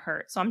it's going to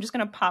hurt, so I'm just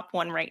going to pop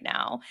one right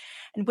now.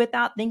 And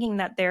without thinking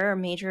that there are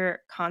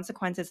major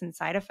consequences and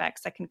side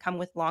effects that can come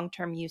with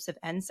long-term use of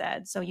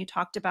NSAIDs. So you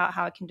talked about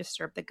how it can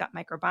disturb the gut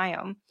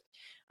microbiome.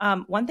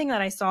 One thing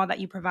that I saw that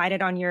you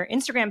provided on your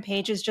Instagram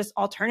page is just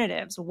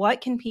alternatives.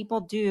 What can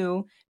people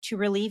do to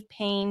relieve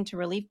pain, to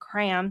relieve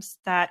cramps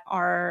that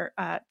are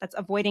that's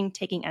avoiding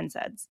taking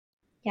NSAIDs?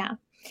 Yeah.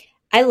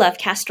 I love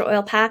castor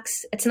oil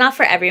packs. It's not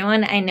for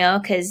everyone, I know,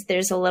 because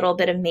there's a little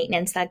bit of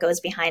maintenance that goes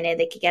behind it.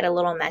 They could get a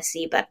little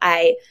messy, but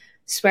I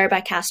swear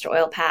by castor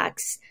oil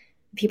packs.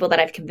 People that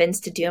I've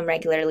convinced to do them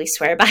regularly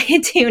swear by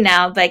it too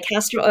now. But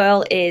castor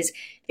oil is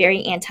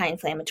very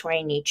anti-inflammatory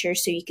in nature.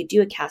 So you could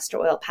do a castor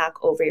oil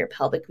pack over your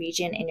pelvic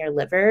region and your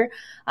liver.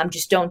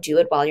 Just don't do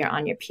it while you're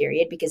on your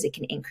period because it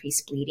can increase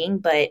bleeding.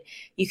 But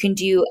you could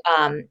do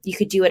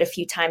it a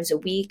few times a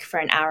week for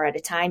an hour at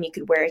a time. You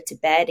could wear it to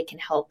bed. It can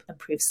help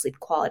improve sleep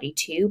quality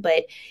too.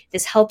 But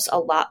this helps a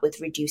lot with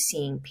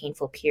reducing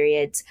painful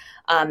periods.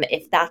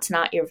 If that's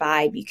not your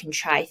vibe, you can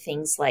try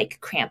things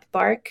like cramp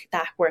bark.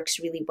 That works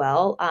really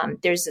well.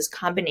 There's this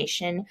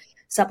combination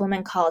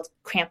supplement called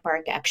Cramp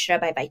Bark Extra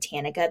by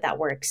Vitanica that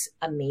works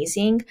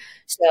amazing.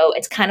 So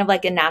it's kind of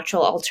like a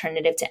natural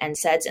alternative to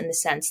NSAIDs in the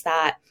sense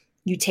that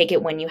you take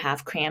it when you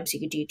have cramps.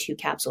 You could do 2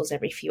 capsules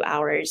every few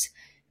hours.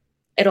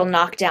 It'll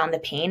knock down the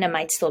pain. It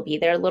might still be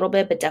there a little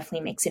bit, but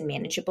definitely makes it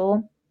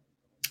manageable.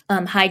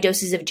 High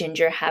doses of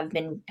ginger has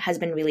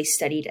been really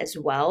studied as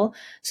well.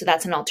 So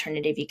that's an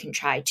alternative you can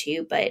try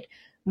too. But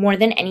more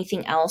than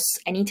anything else,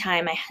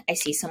 anytime I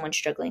see someone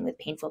struggling with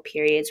painful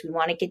periods, we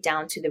want to get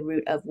down to the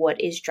root of what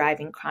is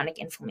driving chronic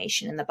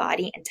inflammation in the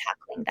body and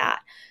tackling that.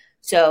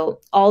 So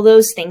all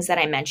those things that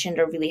I mentioned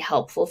are really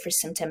helpful for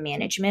symptom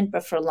management,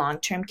 but for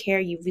long-term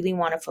care, you really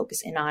want to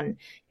focus in on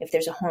if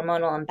there's a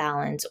hormonal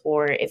imbalance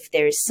or if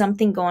there's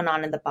something going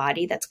on in the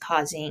body that's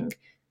causing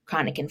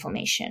chronic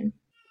inflammation.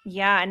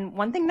 Yeah, and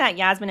one thing that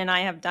Yasmin and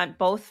I have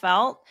both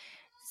felt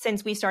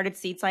since we started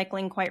seed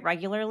cycling quite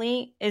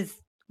regularly is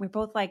we're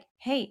both like,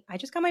 hey, I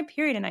just got my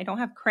period and I don't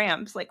have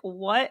cramps. Like,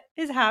 what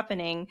is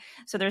happening?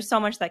 So there's so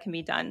much that can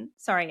be done.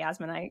 Sorry,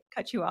 Yasmin, I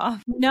cut you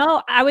off.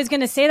 No, I was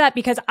going to say that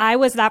because I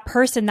was that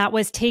person that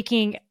was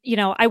taking,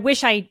 I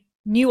wish I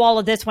knew all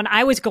of this when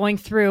I was going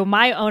through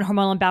my own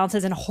hormonal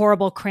imbalances and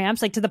horrible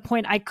cramps, like to the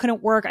point I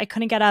couldn't work. I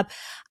couldn't get up.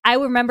 I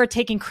remember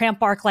taking cramp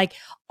bark like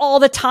all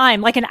the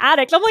time, like an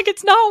addict. I'm like,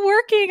 it's not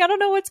working. I don't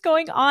know what's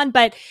going on.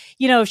 But,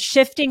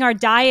 shifting our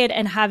diet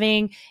and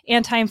having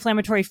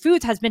anti-inflammatory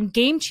foods has been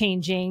game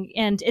changing.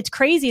 And it's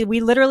crazy. We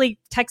literally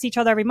text each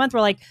other every month.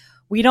 We're like,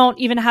 we don't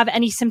even have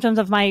any symptoms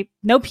of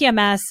no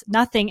PMS,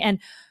 nothing. And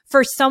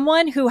for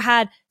someone who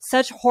had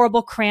such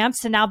horrible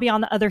cramps to now be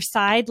on the other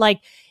side.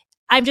 Like,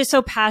 I'm just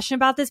so passionate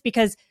about this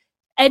because,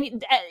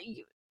 and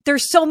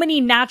there's so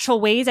many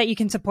natural ways that you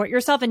can support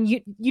yourself, and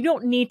you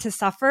don't need to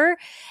suffer.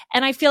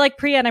 And I feel like,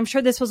 Priya, and I'm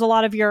sure this was a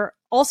lot of your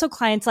also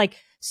clients, like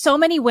so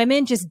many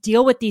women just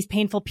deal with these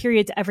painful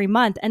periods every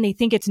month and they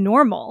think it's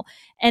normal.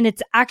 And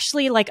it's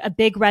actually like a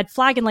big red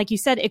flag. And like you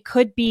said,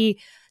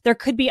 there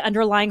could be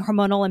underlying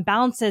hormonal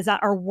imbalances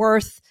that are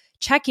worth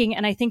checking.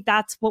 And I think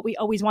that's what we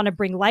always want to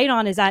bring light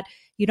on, is that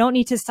you don't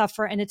need to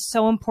suffer. And it's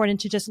so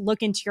important to just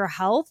look into your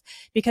health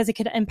because it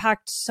could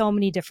impact so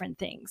many different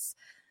things.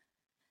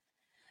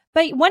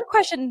 But one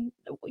question,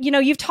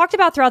 you've talked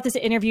about throughout this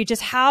interview,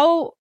 just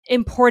how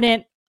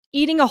important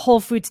eating a whole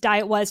foods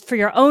diet was for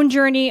your own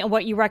journey and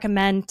what you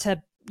recommend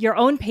to your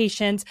own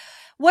patients.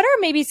 What are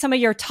maybe some of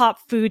your top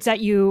foods that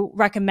you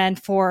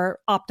recommend for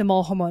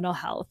optimal hormonal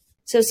health?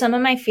 So some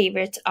of my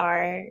favorites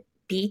are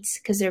beets,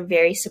 because they're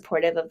very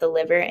supportive of the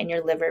liver, and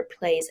your liver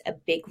plays a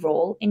big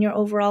role in your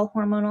overall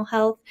hormonal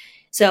health.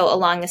 So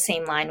along the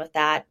same line with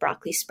that,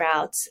 broccoli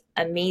sprouts,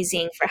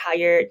 amazing for how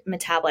you're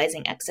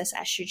metabolizing excess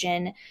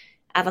estrogen.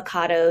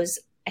 Avocados,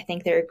 I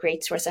think they're a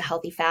great source of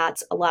healthy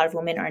fats. A lot of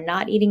women are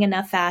not eating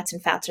enough fats,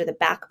 and fats are the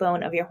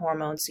backbone of your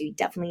hormones, so you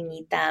definitely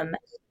need them.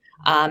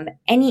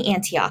 Any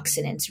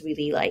antioxidants,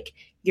 really, like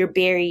your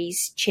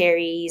berries,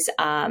 cherries,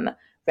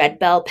 red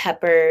bell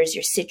peppers,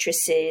 your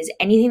citruses,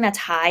 anything that's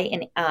high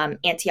in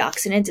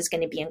antioxidants is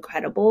going to be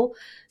incredible.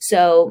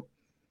 So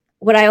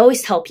what I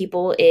always tell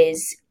people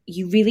is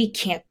you really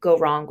can't go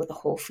wrong with a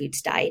whole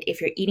foods diet.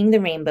 If you're eating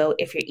the rainbow,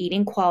 if you're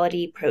eating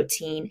quality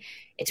protein,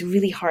 it's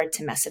really hard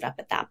to mess it up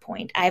at that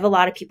point. I have a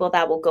lot of people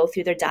that will go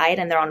through their diet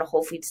and they're on a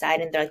whole foods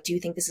diet and they're like, do you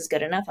think this is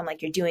good enough? I'm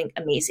like, you're doing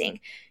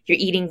amazing. You're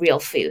eating real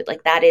food.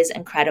 Like, that is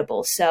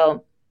incredible.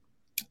 So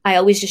I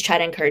always just try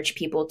to encourage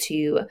people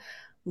to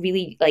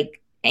really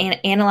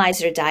analyze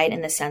their diet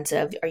in the sense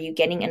of, are you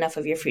getting enough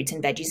of your fruits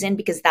and veggies in?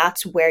 Because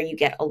that's where you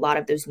get a lot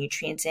of those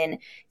nutrients in.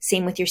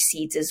 Same with your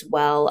seeds as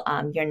well,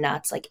 your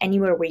nuts, like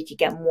anywhere where you could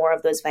get more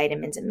of those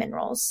vitamins and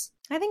minerals.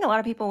 I think a lot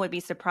of people would be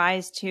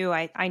surprised too.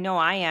 I know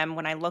I am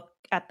when I look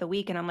at the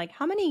week and I'm like,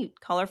 how many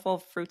colorful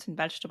fruits and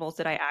vegetables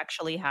did I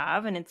actually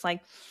have? And it's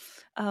like,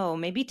 oh,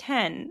 maybe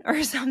 10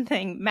 or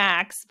something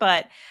max.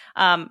 But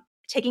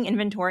taking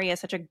inventory is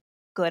such a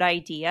good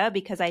idea,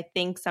 because I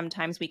think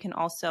sometimes we can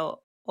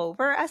also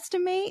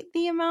overestimate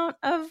the amount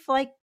of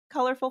like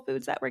colorful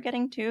foods that we're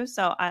getting too.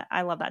 So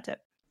I love that tip.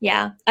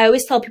 Yeah. I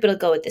always tell people to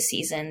go with the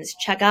seasons,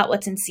 check out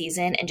what's in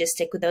season and just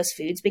stick with those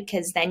foods,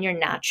 because then you're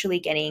naturally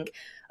getting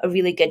a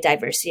really good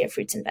diversity of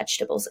fruits and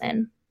vegetables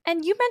in.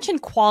 And you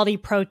mentioned quality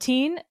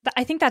protein.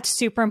 I think that's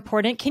super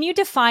important. Can you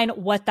define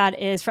what that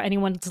is for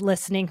anyone that's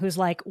listening who's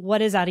like, what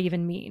does that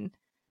even mean?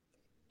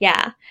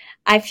 Yeah,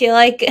 I feel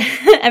like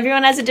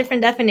everyone has a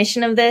different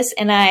definition of this.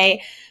 And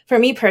for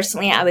me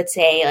personally, I would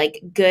say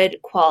like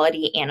good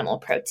quality animal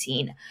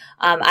protein.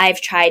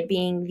 I've tried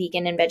being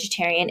vegan and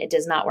vegetarian. It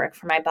does not work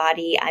for my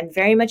body. I'm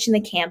very much in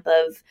the camp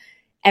of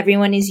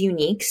everyone is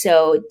unique.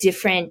 So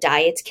different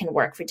diets can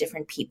work for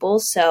different people.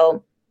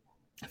 So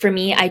for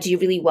me, I do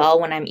really well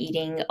when I'm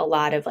eating a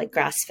lot of like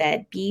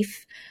grass-fed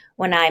beef,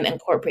 when I'm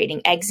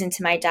incorporating eggs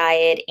into my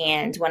diet,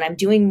 and when I'm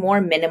doing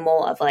more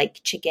minimal of like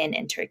chicken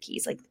and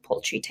turkeys, like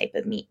poultry type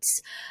of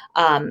meats.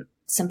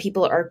 Some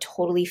people are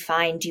totally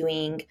fine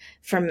doing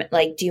tempeh,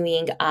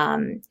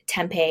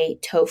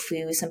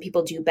 tofu. Some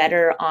people do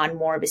better on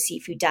more of a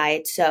seafood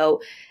diet.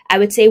 So I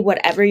would say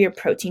whatever your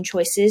protein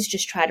choice is,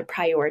 just try to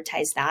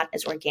prioritize that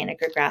as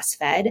organic or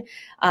grass-fed.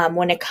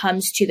 When it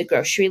comes to the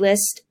grocery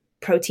list,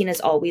 protein is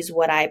always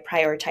what I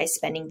prioritize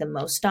spending the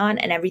most on,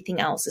 and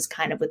everything else is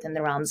kind of within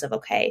the realms of,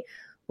 okay,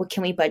 what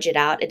can we budget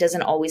out? It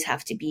doesn't always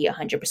have to be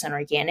 100%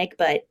 organic,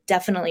 but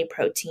definitely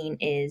protein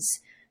is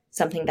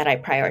something that I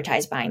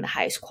prioritize buying the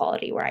highest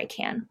quality where I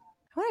can.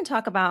 I want to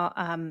talk about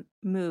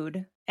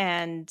mood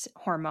and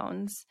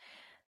hormones.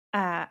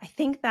 I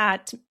think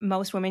that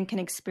most women can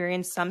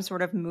experience some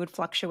sort of mood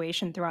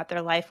fluctuation throughout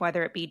their life,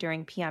 whether it be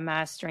during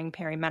PMS, during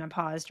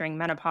perimenopause, during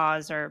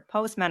menopause, or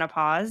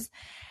postmenopause.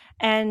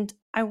 And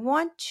I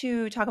want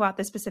to talk about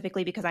this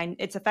specifically because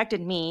it's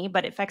affected me,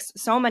 but it affects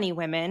so many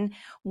women.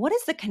 What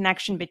is the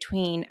connection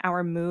between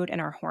our mood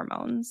and our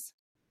hormones?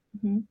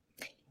 Mm-hmm.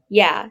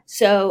 Yeah,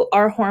 so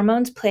our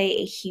hormones play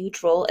a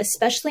huge role,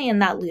 especially in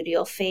that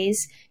luteal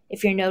phase.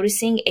 If you're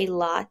noticing a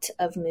lot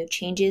of mood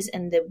changes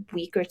in the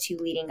week or two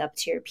leading up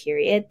to your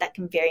period, that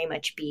can very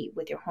much be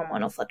with your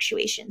hormonal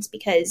fluctuations,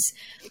 because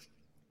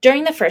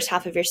during the first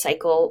half of your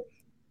cycle,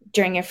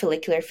 during your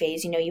follicular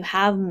phase, you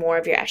have more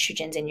of your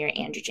estrogens and your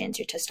androgens,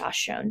 your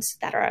testosterones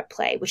that are at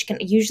play, which can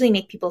usually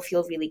make people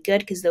feel really good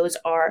because those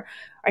are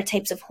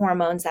types of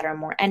hormones that are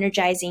more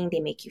energizing. They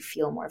make you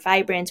feel more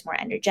vibrant, more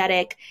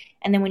energetic.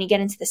 And then when you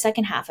get into the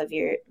second half of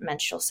your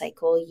menstrual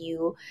cycle,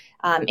 you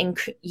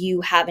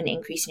have an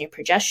increase in your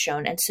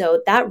progesterone. And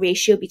so that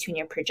ratio between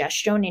your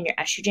progesterone and your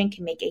estrogen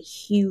can make a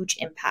huge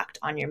impact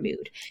on your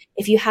mood.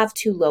 If you have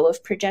too low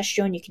of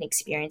progesterone, you can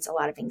experience a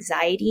lot of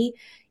anxiety.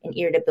 and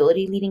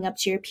irritability leading up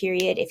to your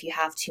period. If you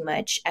have too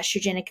much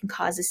estrogen, it can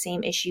cause the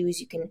same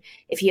issues.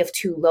 If you have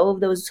too low of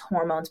those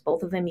hormones,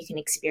 both of them, you can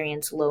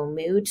experience low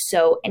mood.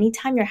 So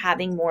anytime you're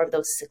having more of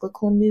those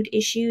cyclical mood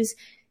issues,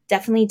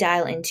 definitely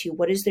dial into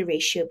what is the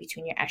ratio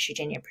between your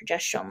estrogen and your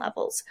progesterone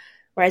levels.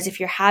 Whereas if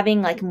you're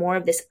having like more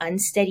of this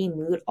unsteady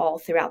mood all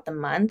throughout the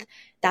month,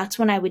 that's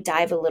when I would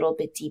dive a little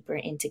bit deeper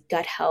into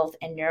gut health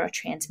and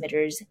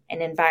neurotransmitters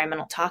and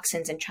environmental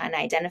toxins and trying to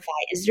identify,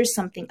 is there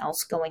something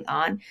else going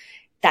on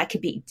that could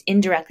be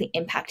indirectly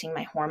impacting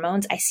my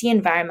hormones? I see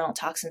environmental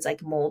toxins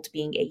like mold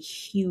being a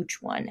huge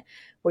one,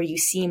 where you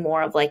see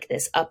more of like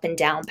this up and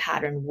down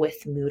pattern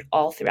with mood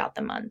all throughout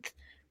the month.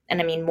 And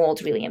I mean,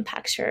 mold really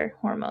impacts your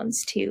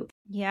hormones too.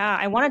 Yeah,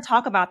 I want to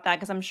talk about that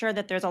because I'm sure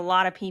that there's a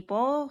lot of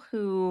people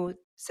who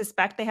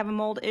suspect they have a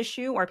mold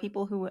issue or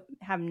people who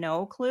have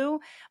no clue.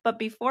 But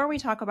before we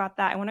talk about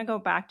that, I want to go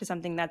back to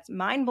something that's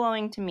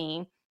mind-blowing to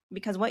me,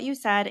 because what you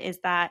said is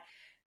that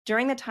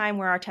during the time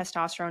where our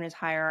testosterone is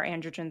higher, our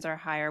androgens are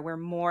higher, we're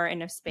more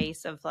in a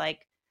space of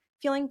like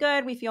feeling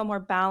good, we feel more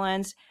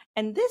balanced.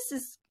 And this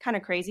is kind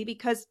of crazy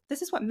because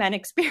this is what men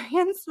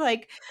experience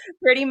like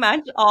pretty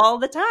much all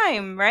the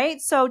time,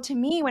 right? So to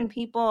me, when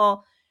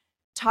people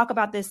talk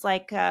about this,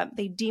 like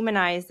they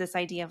demonize this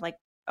idea of like,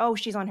 oh,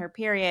 she's on her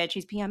period,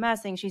 she's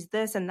PMSing, she's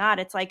this and that.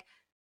 It's like,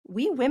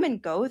 we women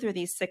go through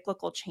these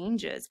cyclical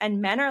changes,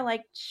 and men are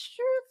like,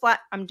 sure, flat.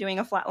 I'm doing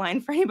a flat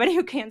line for anybody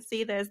who can't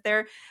see this.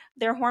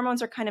 Their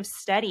hormones are kind of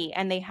steady,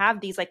 and they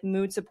have these like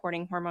mood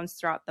supporting hormones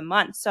throughout the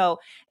month. So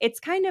it's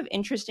kind of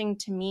interesting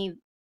to me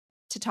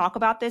to talk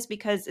about this,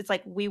 because it's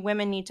like we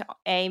women need to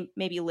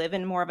maybe live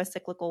in more of a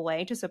cyclical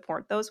way to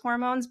support those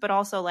hormones, but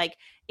also like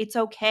it's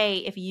okay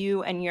if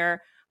you and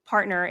your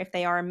partner, if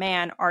they are a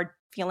man, are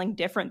feeling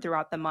different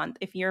throughout the month.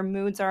 If your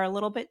moods are a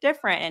little bit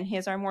different and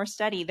his are more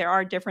steady, there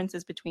are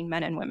differences between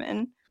men and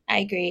women. I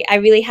agree. I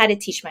really had to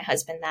teach my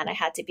husband that. I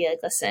had to be like,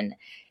 listen,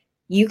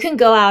 you can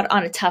go out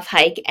on a tough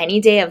hike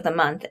any day of the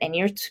month and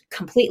you're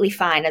completely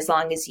fine as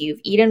long as you've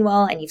eaten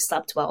well and you've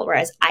slept well.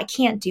 Whereas I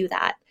can't do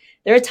that.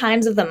 There are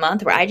times of the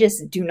month where I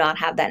just do not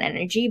have that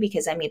energy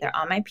because I'm either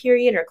on my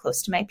period or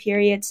close to my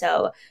period.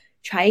 So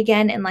try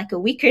again in like a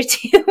week or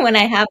two when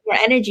I have more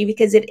energy,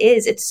 because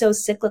it's so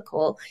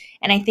cyclical.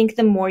 And I think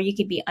the more you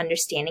could be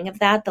understanding of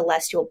that, the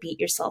less you'll beat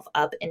yourself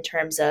up in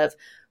terms of,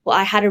 well,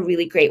 I had a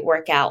really great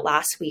workout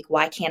last week.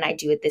 Why can't I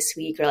do it this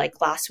week? Or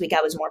like last week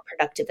I was more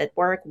productive at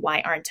work.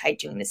 Why aren't I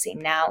doing the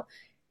same now?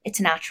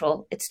 It's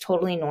natural. It's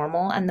totally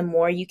normal. And the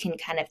more you can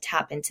kind of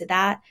tap into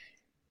that,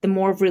 the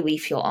more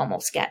relief you'll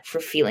almost get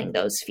for feeling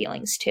those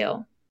feelings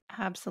too.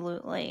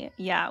 Absolutely.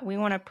 Yeah, we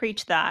want to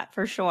preach that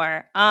for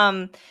sure.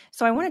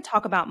 So I want to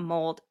talk about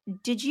mold.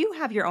 Did you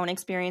have your own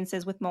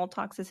experiences with mold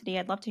toxicity?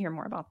 I'd love to hear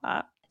more about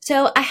that.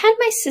 So I had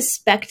my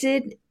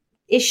suspected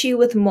issue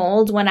with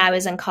mold when I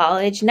was in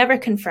college, never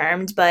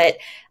confirmed, but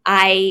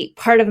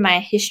part of my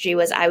history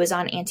was I was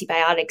on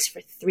antibiotics for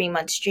 3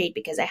 months straight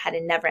because I had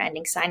a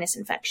never-ending sinus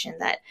infection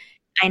that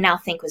I now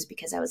think was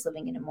because I was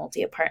living in a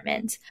moldy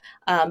apartment.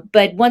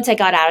 But once I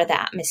got out of the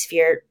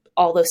atmosphere,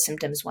 all those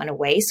symptoms went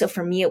away. So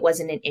for me, it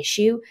wasn't an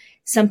issue.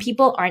 Some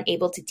people aren't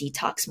able to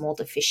detox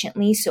mold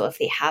efficiently. So if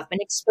they have been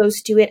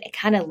exposed to it, it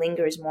kind of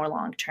lingers more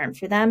long-term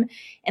for them.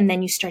 And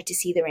then you start to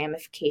see the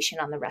ramification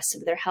on the rest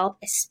of their health,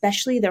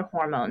 especially their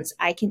hormones.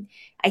 I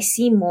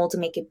see mold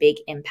make a big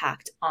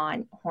impact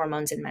on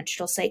hormones and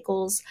menstrual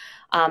cycles,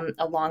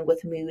 along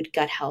with mood,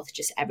 gut health,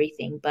 just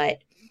everything.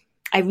 But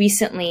I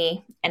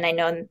recently, and I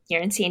know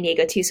you're in San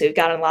Diego too, so we've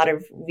gotten a lot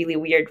of really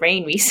weird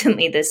rain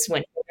recently this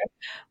winter,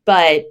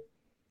 but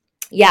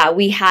yeah,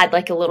 we had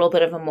like a little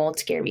bit of a mold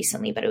scare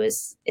recently, but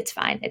it's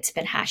fine. It's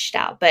been hashed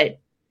out. But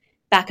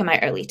back in my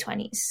early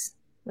 20s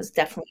was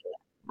definitely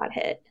a hot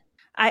hit.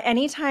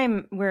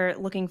 Anytime we're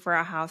looking for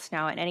a house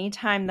now, and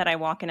anytime that I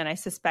walk in and I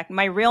suspect,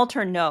 my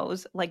realtor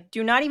knows, like,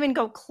 do not even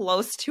go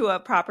close to a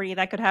property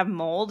that could have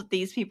mold.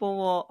 These people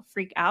will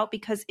freak out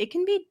because it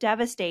can be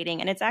devastating.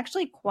 And it's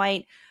actually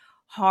quite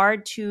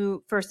hard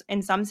to, first,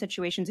 in some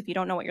situations, if you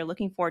don't know what you're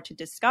looking for, to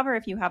discover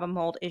if you have a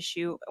mold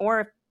issue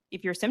or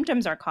if your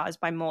symptoms are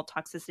caused by mold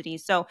toxicity.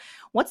 So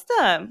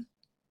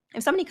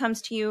if somebody comes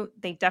to you,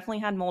 they definitely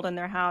had mold in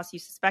their house, you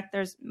suspect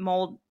there's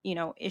mold,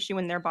 issue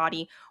in their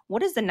body,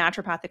 what is the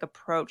naturopathic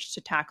approach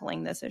to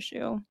tackling this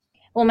issue?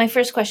 Well, my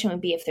first question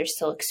would be if they're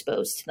still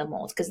exposed to the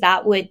mold, because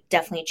that would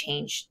definitely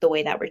change the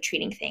way that we're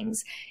treating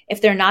things. If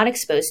they're not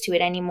exposed to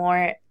it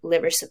anymore,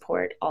 liver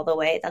support all the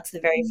way. That's the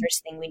very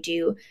first thing we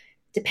do.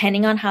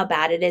 Depending on how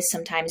bad it is,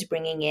 sometimes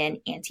bringing in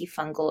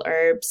antifungal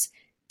herbs,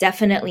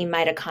 definitely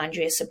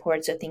mitochondria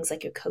support. So things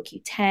like your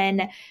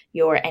CoQ10,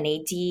 your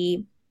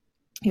NAD,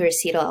 your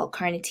acetyl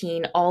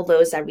L-carnitine, all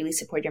those that really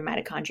support your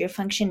mitochondria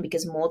function,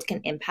 because mold can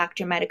impact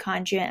your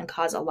mitochondria and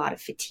cause a lot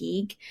of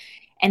fatigue.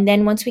 And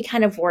then once we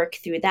kind of work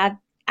through that,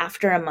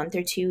 after a month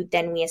or two,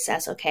 then we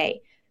assess,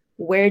 okay,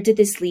 where did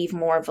this leave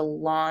more of a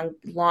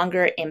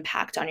longer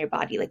impact on your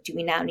body? Like, do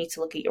we now need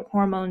to look at your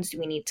hormones? Do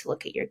we need to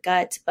look at your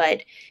gut?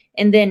 But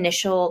in the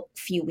initial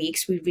few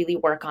weeks, we really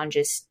work on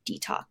just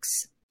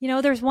detox.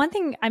 There's one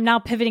thing, I'm now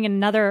pivoting in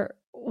another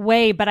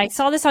way, but I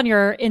saw this on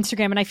your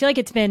Instagram and I feel like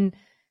it's been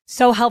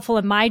so helpful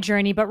in my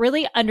journey, but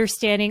really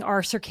understanding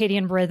our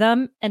circadian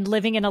rhythm and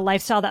living in a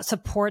lifestyle that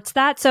supports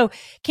that. So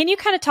can you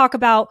kind of talk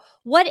about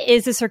what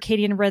is a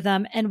circadian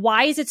rhythm and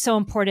why is it so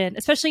important,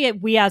 especially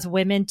we as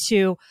women,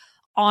 to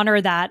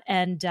honor that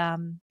and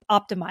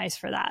optimize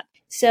for that?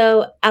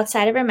 So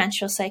outside of our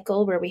menstrual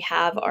cycle, where we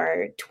have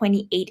our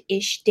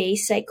 28-ish day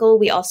cycle,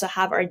 we also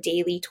have our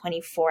daily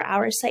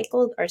 24-hour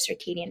cycle, our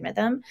circadian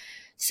rhythm.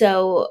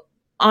 So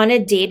on a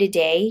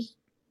day-to-day,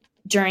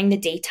 during the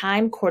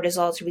daytime,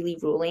 cortisol is really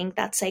ruling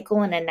that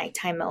cycle, and at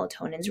nighttime,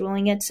 melatonin is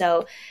ruling it.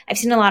 So I've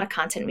seen a lot of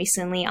content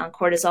recently on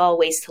cortisol,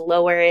 ways to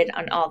lower it,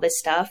 on all this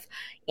stuff.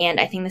 And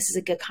I think this is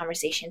a good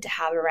conversation to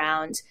have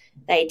around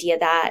the idea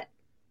that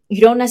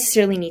you don't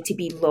necessarily need to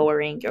be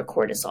lowering your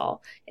cortisol.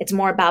 It's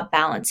more about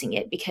balancing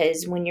it,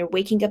 because when you're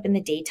waking up in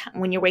the daytime,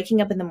 when you're waking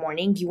up in the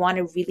morning, you want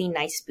a really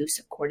nice boost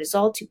of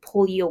cortisol to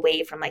pull you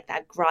away from like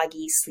that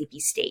groggy, sleepy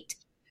state.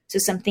 So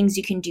some things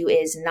you can do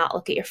is not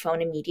look at your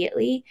phone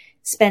immediately.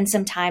 Spend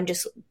some time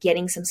just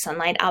getting some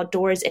sunlight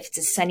outdoors. If it's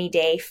a sunny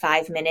day,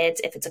 5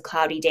 minutes. If it's a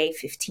cloudy day,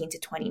 15 to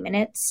 20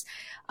 minutes.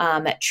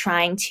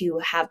 Trying to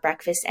have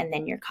breakfast and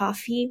then your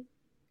coffee.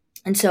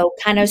 And so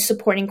kind of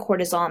supporting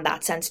cortisol in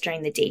that sense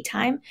during the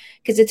daytime,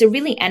 because it's a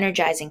really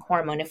energizing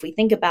hormone. If we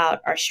think about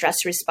our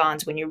stress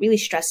response, when you're really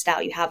stressed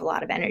out, you have a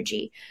lot of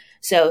energy.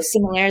 So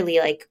similarly,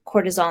 like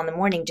cortisol in the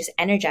morning just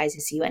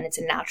energizes you, and it's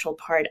a natural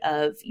part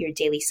of your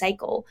daily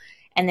cycle.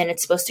 And then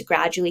it's supposed to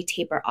gradually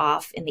taper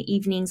off in the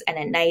evenings and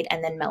at night,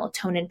 and then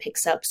melatonin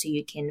picks up so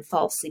you can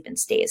fall asleep and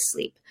stay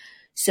asleep.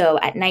 So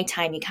at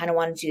nighttime, you kind of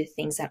want to do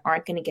things that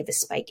aren't going to give a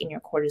spike in your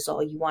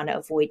cortisol. You want to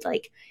avoid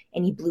like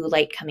any blue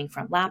light coming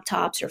from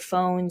laptops or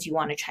phones. You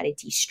want to try to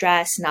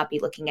de-stress, not be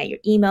looking at your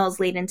emails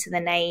late into the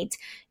night,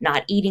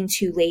 not eating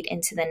too late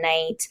into the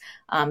night,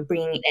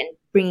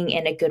 bringing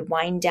in a good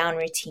wind down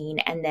routine.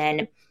 And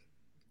then,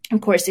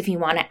 of course, if you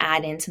want to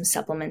add in some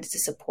supplements to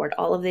support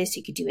all of this,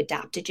 you could do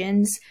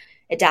adaptogens.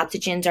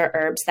 Adaptogens are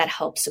herbs that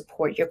help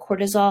support your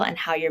cortisol and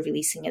how you're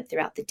releasing it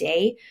throughout the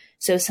day.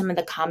 So some of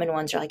the common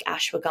ones are like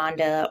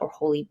ashwagandha or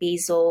holy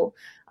basil.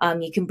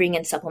 You can bring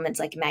in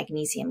supplements like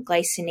magnesium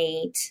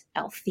glycinate,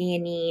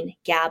 L-theanine,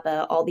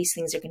 GABA. All these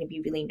things are going to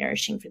be really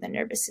nourishing for the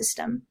nervous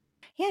system.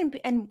 Yeah,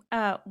 and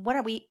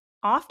what we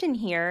often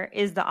hear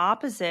is the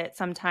opposite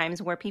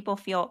sometimes, where people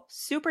feel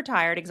super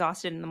tired,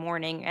 exhausted in the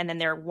morning, and then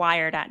they're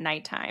wired at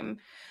nighttime.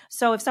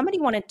 So if somebody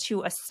wanted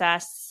to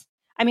assess,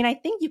 I mean, I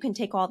think you can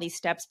take all these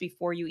steps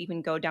before you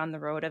even go down the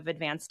road of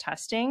advanced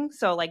testing.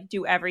 So like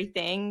do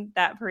everything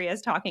that Paria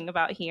is talking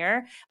about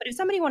here. But if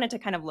somebody wanted to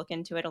kind of look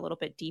into it a little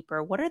bit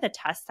deeper, what are the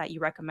tests that you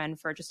recommend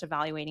for just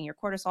evaluating your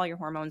cortisol, your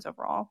hormones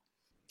overall?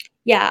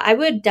 Yeah, I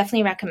would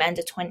definitely recommend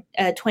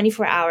a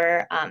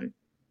 24-hour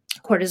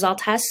cortisol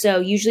test. So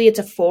usually it's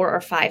a 4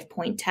 or 5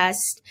 point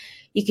test.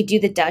 You could do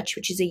the Dutch,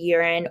 which is a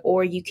urine,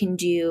 or you can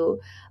do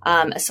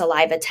a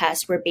saliva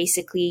test where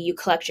basically you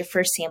collect your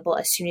first sample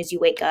as soon as you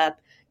wake up.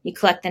 You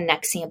collect the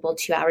next sample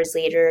 2 hours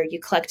later. You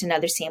collect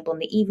another sample in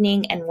the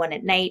evening and one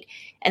at night.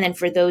 And then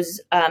for those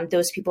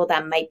people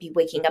that might be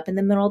waking up in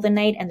the middle of the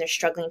night and they're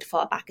struggling to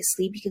fall back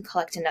asleep, you can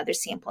collect another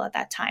sample at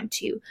that time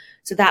too.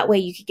 So that way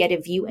you could get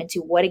a view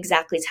into what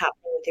exactly is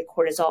happening with your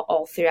cortisol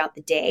all throughout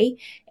the day.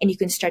 And you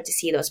can start to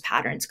see those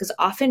patterns. Because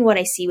often what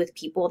I see with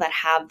people that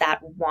have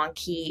that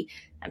wonky,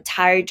 I'm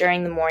tired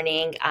during the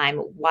morning,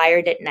 I'm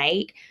wired at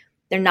night,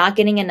 they're not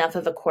getting enough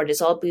of a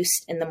cortisol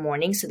boost in the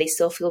morning, so they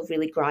still feel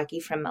really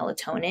groggy from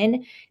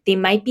melatonin. They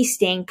might be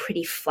staying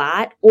pretty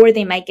flat, or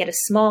they might get a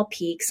small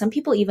peak. Some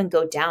people even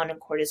go down in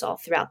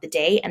cortisol throughout the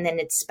day, and then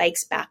it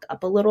spikes back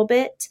up a little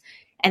bit,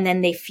 and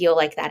then they feel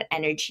like that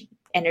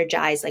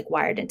energized, like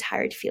wired and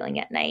tired feeling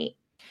at night.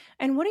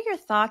 And what are your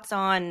thoughts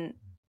on,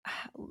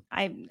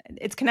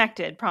 it's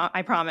connected,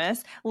 I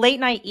promise, late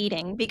night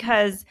eating?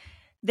 Because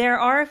there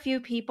are a few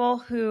people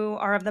who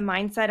are of the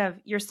mindset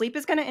of your sleep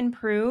is going to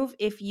improve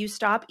if you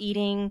stop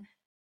eating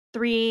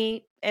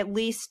at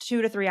least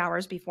 2 to 3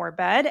 hours before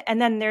bed.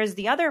 And then there's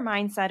the other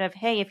mindset of,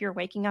 hey, if you're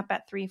waking up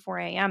at 3, 4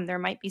 a.m., there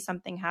might be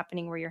something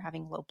happening where you're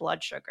having low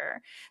blood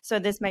sugar. So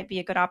this might be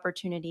a good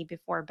opportunity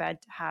before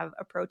bed to have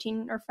a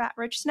protein or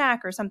fat-rich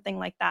snack or something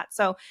like that.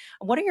 So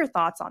what are your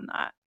thoughts on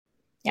that?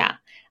 Yeah,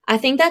 I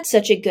think that's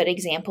such a good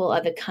example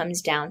of it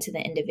comes down to the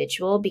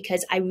individual,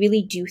 because I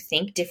really do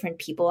think different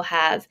people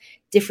have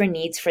different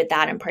needs for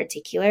that in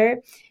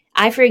particular.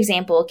 I, for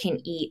example,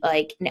 can eat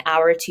like an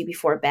hour or two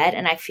before bed,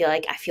 and I feel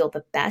like I feel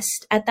the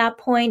best at that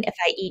point. If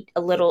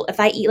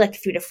I eat like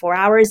 3 to 4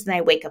 hours, then I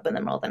wake up in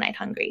the middle of the night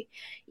hungry,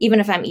 even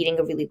if I'm eating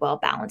a really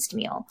well-balanced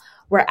meal.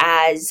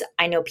 Whereas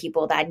I know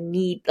people that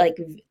need like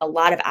a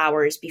lot of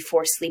hours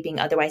before sleeping,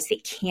 otherwise they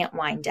can't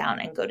wind down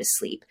and go to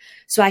sleep.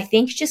 So I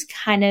think just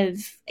kind of,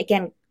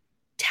 again,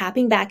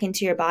 tapping back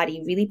into your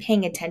body, really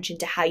paying attention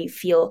to how you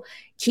feel,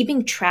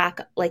 keeping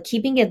track, like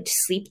keeping a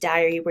sleep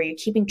diary where you're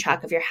keeping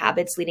track of your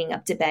habits leading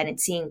up to bed and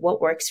seeing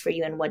what works for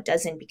you and what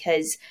doesn't,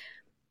 because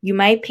you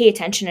might pay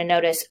attention and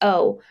notice,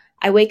 oh,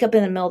 I wake up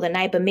in the middle of the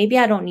night, but maybe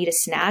I don't need a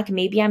snack.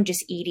 Maybe I'm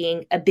just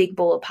eating a big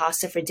bowl of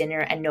pasta for dinner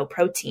and no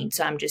protein.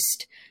 So I'm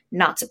just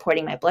not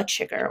supporting my blood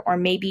sugar. Or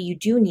maybe you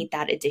do need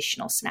that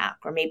additional snack,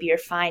 or maybe you're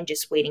fine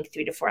just waiting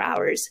 3 to 4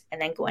 hours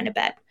and then going to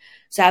bed.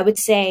 So I would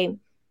say,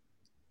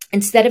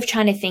 instead of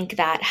trying to think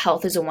that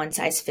health is a one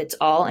size fits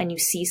all and you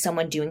see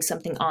someone doing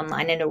something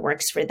online and it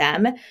works for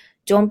them,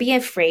 don't be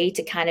afraid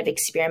to kind of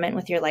experiment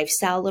with your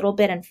lifestyle a little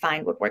bit and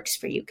find what works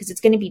for you, because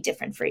it's going to be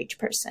different for each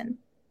person.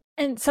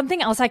 And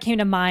something else that came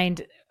to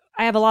mind,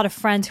 I have a lot of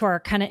friends who are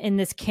kind of in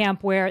this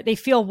camp where they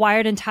feel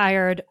wired and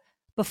tired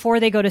before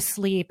they go to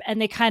sleep,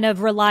 and they kind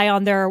of rely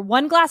on their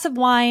one glass of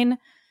wine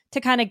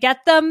to kind of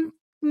get them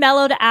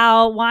mellowed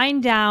out,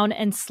 wind down,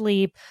 and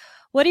sleep.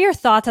 What are your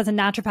thoughts as a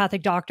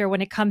naturopathic doctor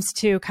when it comes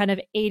to kind of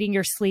aiding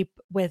your sleep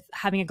with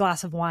having a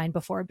glass of wine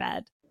before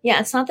bed? Yeah,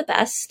 it's not the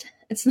best.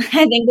 I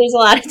think there's a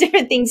lot of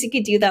different things you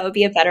could do that would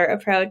be a better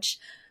approach.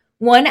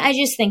 One, I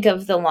just think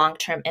of the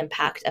long-term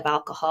impact of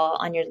alcohol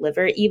on your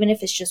liver. Even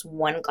if it's just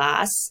one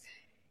glass,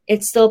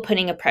 it's still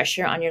putting a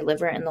pressure on your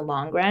liver in the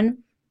long run.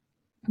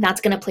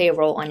 That's going to play a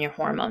role on your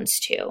hormones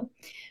too.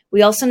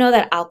 We also know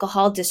that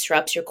alcohol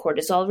disrupts your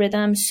cortisol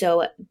rhythm,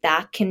 so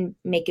that can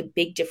make a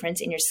big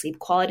difference in your sleep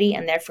quality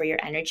and therefore your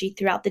energy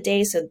throughout the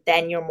day. So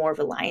then you're more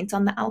reliant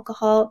on the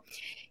alcohol.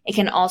 It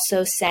can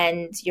also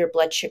send your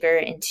blood sugar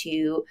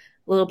into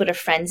a little bit of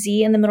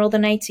frenzy in the middle of the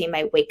night. So you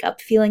might wake up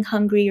feeling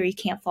hungry, or you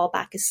can't fall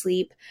back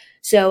asleep.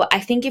 So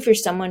I think if you're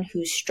someone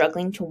who's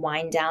struggling to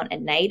wind down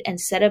at night,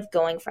 instead of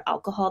going for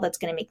alcohol, that's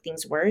going to make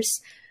things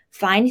worse,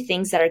 find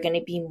things that are going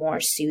to be more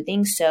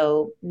soothing.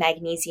 So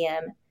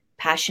magnesium,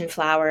 passion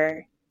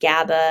flower,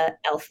 GABA,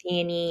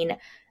 L-theanine,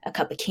 a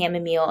cup of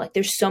chamomile. Like,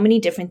 there's so many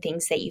different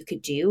things that you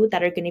could do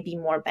that are going to be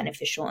more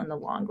beneficial in the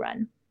long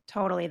run.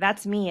 Totally.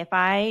 That's me. If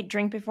I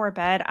drink before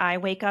bed, I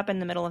wake up in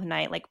the middle of the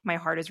night, like my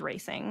heart is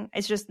racing.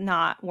 It's just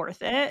not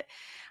worth it.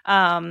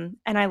 And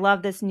I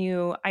love this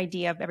new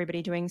idea of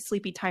everybody doing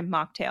sleepy time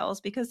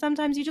mocktails, because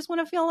sometimes you just want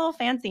to feel a little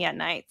fancy at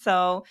night.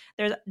 So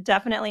there's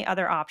definitely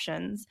other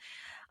options.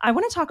 I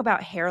want to talk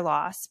about hair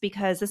loss,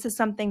 because this is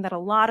something that a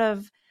lot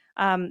of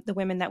the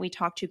women that we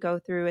talk to go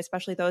through,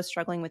 especially those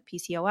struggling with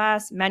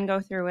PCOS. Men go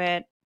through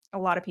it. A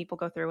lot of people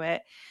go through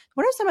it.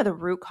 What are some of the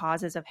root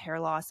causes of hair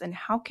loss, and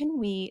how can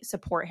we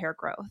support hair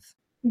growth?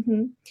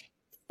 Mm-hmm.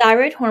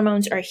 Thyroid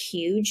hormones are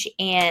huge,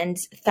 and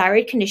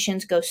thyroid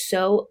conditions go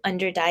so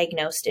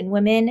underdiagnosed in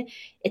women.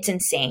 It's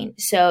insane.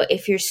 So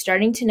if you're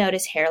starting to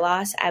notice hair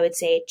loss, I would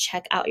say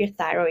check out your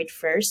thyroid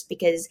first,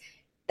 because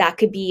that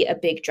could be a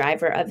big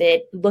driver of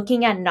it.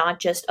 Looking at not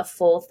just a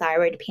full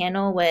thyroid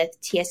panel with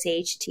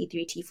TSH,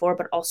 T3, T4,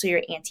 but also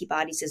your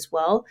antibodies as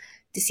well,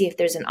 to see if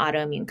there's an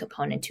autoimmune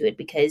component to it,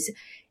 because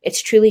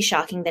it's truly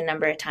shocking the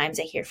number of times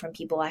I hear from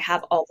people, I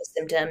have all the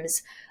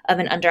symptoms of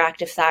an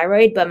underactive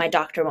thyroid, but my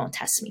doctor won't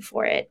test me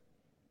for it.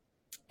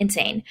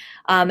 Insane.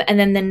 And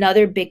then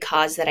another big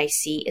cause that I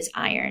see is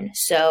iron.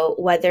 So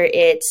whether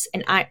it's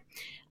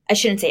I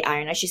shouldn't say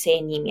iron, I should say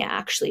anemia,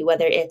 actually,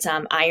 whether it's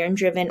iron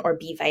driven or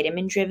B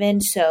vitamin driven.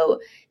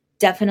 So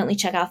definitely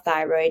check out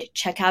thyroid,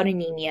 check out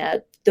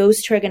anemia.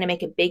 Those two are going to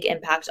make a big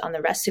impact on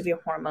the rest of your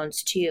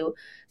hormones too.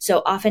 So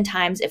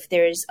oftentimes, if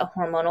there's a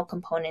hormonal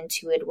component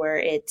to it where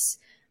it's,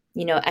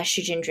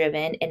 estrogen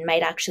driven, it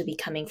might actually be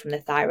coming from the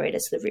thyroid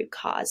as the root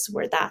cause,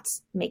 where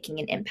that's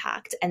making an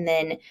impact. And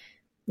then,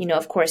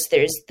 of course,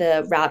 there's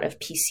the route of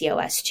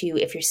PCOS too.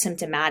 If you're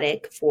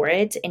symptomatic for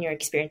it and you're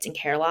experiencing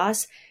hair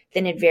loss,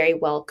 then it very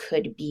well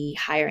could be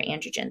higher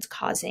androgens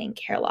causing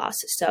hair loss.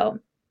 So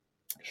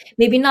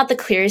maybe not the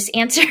clearest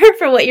answer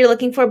for what you're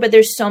looking for, but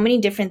there's so many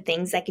different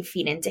things that could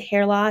feed into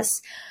hair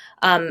loss.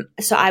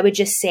 So I would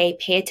just say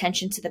pay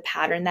attention to the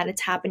pattern that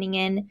it's happening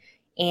in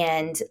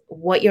and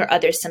what your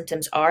other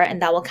symptoms are,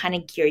 and that will kind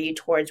of gear you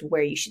towards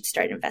where you should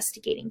start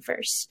investigating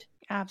first.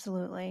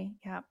 Absolutely.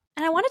 Yeah.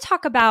 And I want to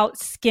talk about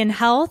skin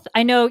health.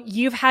 I know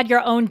you've had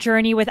your own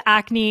journey with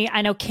acne.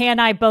 I know Kay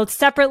and I both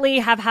separately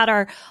have had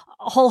our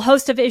whole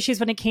host of issues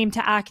when it came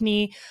to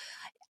acne.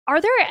 Are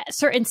there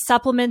certain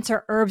supplements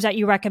or herbs that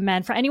you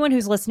recommend for anyone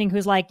who's listening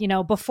who's like,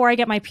 before I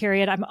get my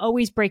period, I'm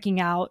always breaking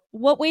out?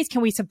 What ways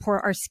can we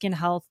support our skin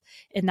health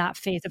in that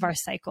phase of our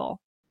cycle?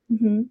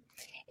 Mm-hmm.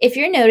 If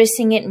you're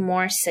noticing it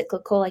more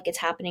cyclical, like it's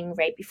happening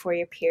right before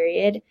your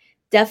period,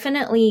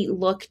 definitely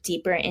look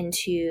deeper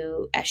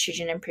into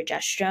estrogen and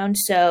progesterone.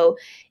 So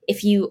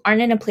if you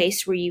aren't in a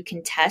place where you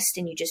can test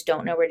and you just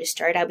don't know where to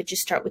start, I would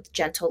just start with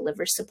gentle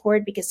liver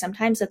support, because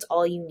sometimes that's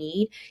all you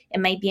need.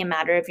 It might be a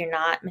matter of you're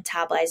not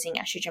metabolizing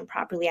estrogen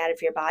properly out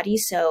of your body.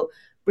 So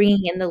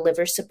bringing in the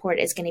liver support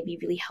is going to be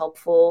really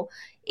helpful.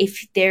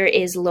 If there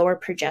is lower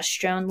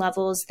progesterone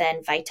levels,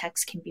 then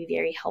Vitex can be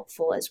very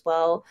helpful as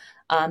well.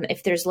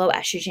 If there's low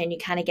estrogen, you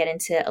kind of get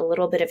into a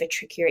little bit of a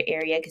trickier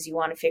area, because you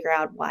want to figure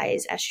out why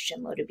is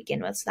estrogen low to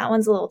begin with. So that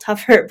one's a little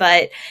tougher,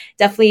 but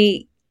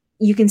definitely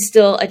you can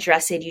still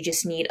address it. You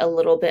just need a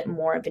little bit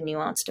more of a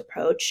nuanced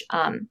approach.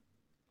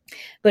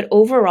 But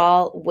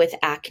overall, with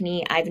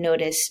acne, I've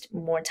noticed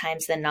more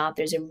times than not,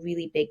 there's a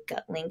really big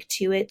gut link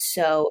to it.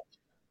 So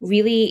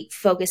really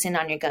focus in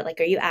on your gut. Like,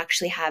 are you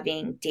actually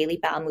having daily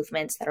bowel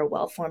movements that are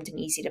well formed and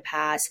easy to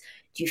pass?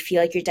 Do you feel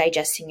like you're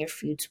digesting your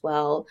foods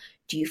well?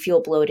 Do you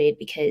feel bloated?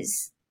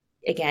 Because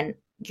again,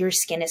 your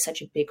skin is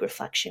such a big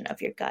reflection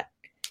of your gut.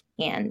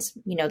 And,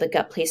 the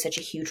gut plays such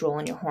a huge role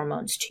in your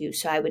hormones too.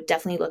 So I would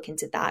definitely look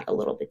into that a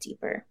little bit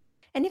deeper.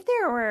 And if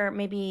there were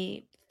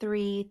maybe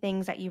 3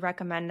 things that you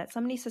recommend that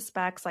somebody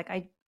suspects, like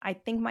I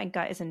think my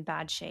gut is in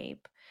bad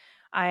shape,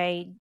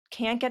 I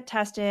can't get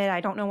tested, I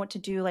don't know what to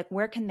do, like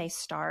where can they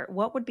start?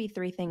 What would be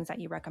 3 things that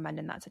you recommend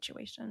in that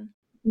situation?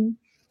 Mm-hmm.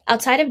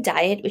 Outside of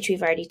diet, which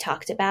we've already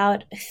talked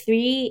about,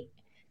 3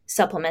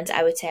 supplements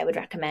I would say I would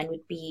recommend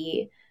would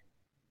be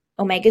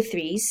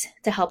omega-3s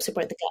to help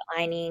support the gut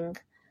lining,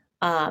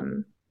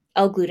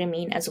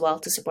 L-glutamine as well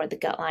to support the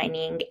gut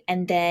lining,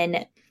 and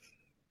then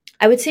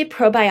I would say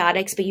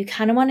probiotics, but you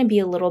kind of want to be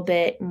a little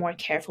bit more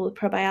careful with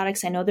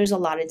probiotics. I know there's a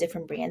lot of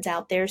different brands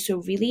out there,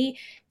 so really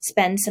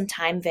spend some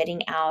time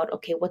vetting out,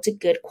 okay, what's a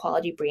good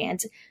quality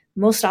brand?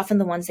 Most often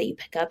the ones that you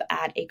pick up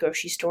at a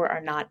grocery store are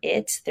not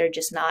it. They're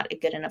just not a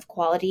good enough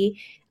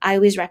quality. I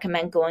always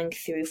recommend going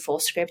through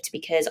Fullscript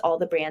because all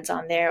the brands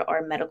on there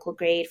are medical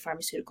grade,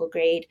 pharmaceutical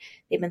grade.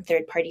 They've been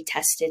third-party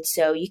tested.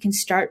 So you can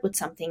start with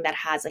something that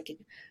has like a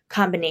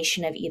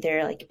combination of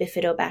either like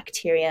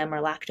bifidobacterium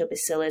or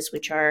lactobacillus,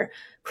 which are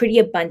pretty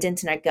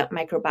abundant in our gut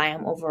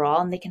microbiome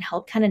overall, and they can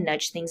help kind of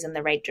nudge things in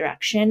the right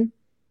direction.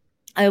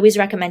 I always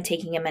recommend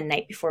taking them at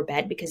night before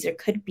bed because there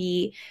could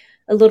be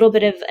a little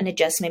bit of an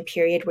adjustment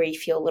period where you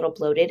feel a little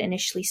bloated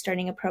initially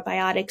starting a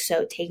probiotic.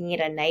 So taking it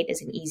at night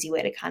is an easy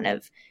way to kind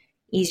of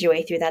ease your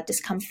way through that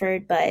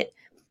discomfort. But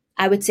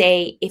I would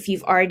say if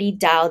you've already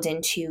dialed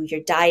into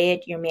your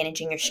diet, you're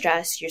managing your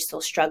stress, you're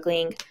still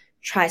struggling,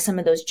 try some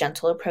of those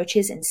gentle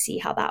approaches and see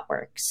how that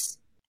works.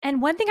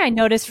 And one thing I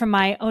noticed from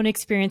my own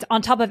experience,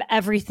 on top of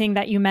everything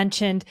that you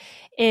mentioned,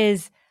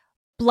 is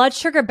blood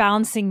sugar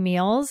balancing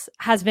meals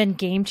has been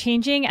game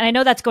changing. And I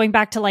know that's going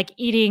back to like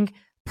eating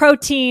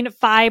protein,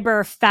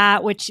 fiber,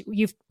 fat, which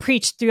you've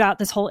preached throughout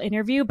this whole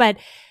interview, but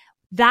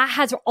that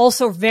has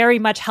also very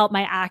much helped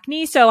my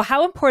acne. So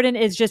how important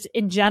is just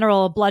in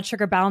general blood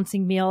sugar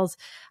balancing meals,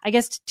 I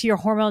guess, to your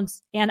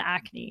hormones and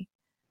acne?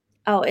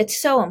 Oh,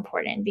 it's so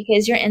important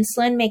because your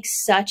insulin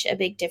makes such a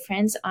big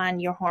difference on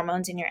your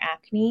hormones and your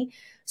acne.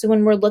 So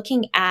when we're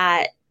looking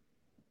at,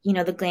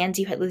 the glands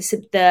you have,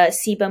 the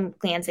sebum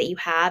glands that you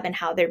have and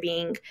how they're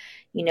being,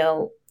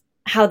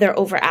 how they're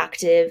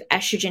overactive,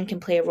 estrogen can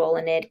play a role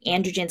in it,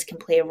 androgens can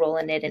play a role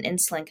in it, and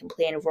insulin can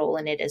play a role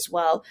in it as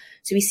well.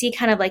 So we see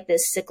kind of like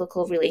this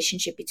cyclical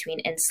relationship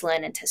between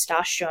insulin and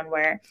testosterone,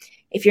 where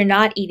if you're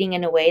not eating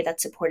in a way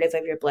that's supportive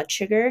of your blood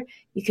sugar,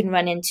 you can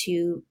run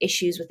into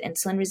issues with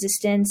insulin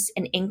resistance.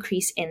 An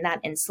increase in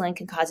that insulin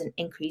can cause an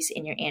increase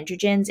in your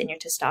androgens and your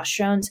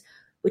testosterones,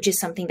 which is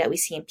something that we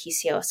see in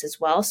PCOS as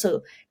well.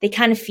 So they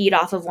kind of feed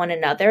off of one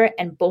another,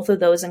 and both of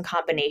those in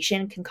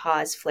combination can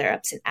cause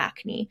flare-ups in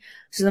acne.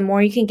 So the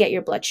more you can get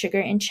your blood sugar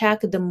in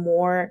check, the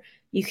more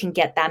you can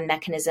get that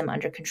mechanism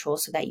under control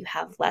so that you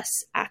have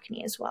less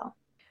acne as well.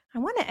 I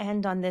want to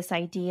end on this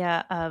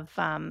idea of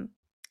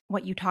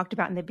what you talked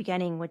about in the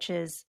beginning, which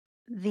is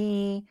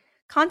the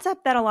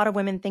concept that a lot of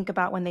women think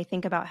about when they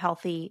think about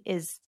healthy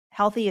is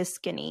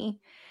skinny.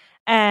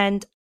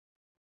 And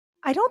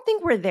I don't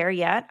think we're there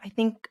yet. I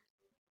think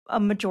a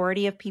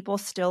majority of people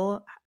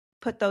still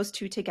put those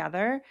two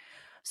together.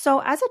 So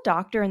as a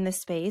doctor in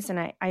this space, and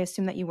I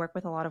assume that you work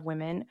with a lot of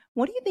women,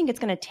 what do you think it's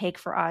going to take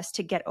for us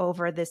to get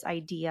over this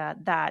idea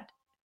that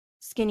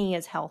skinny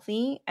is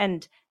healthy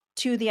and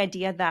to the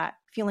idea that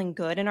feeling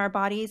good in our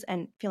bodies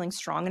and feeling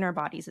strong in our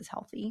bodies is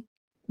healthy?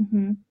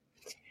 Mm-hmm.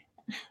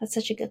 That's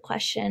such a good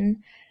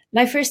question.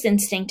 My first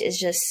instinct is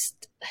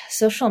just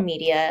social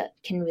media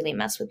can really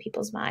mess with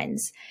people's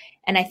minds.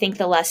 And I think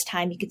the less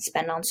time you could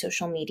spend on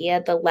social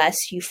media, the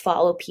less you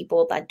follow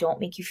people that don't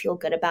make you feel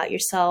good about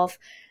yourself,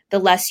 the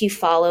less you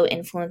follow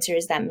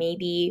influencers that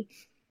maybe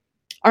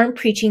aren't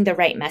preaching the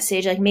right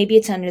message. Like maybe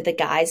it's under the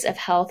guise of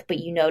health, but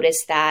you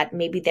notice that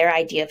maybe their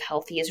idea of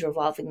healthy is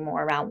revolving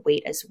more around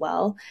weight as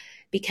well.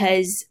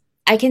 Because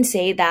I can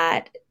say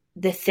that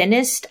the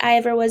thinnest I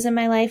ever was in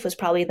my life was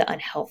probably the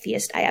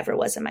unhealthiest I ever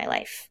was in my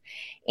life.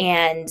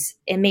 And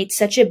it made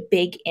such a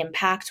big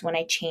impact when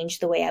I changed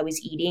the way I was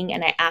eating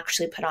and I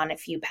actually put on a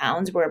few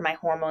pounds where my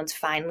hormones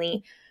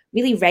finally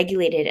really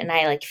regulated and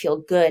I feel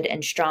good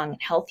and strong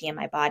and healthy in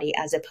my body,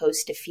 as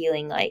opposed to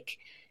feeling like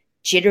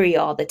jittery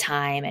all the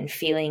time and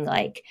feeling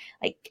like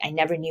I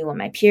never knew when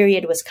my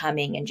period was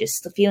coming and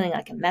just feeling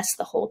like a mess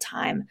the whole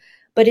time.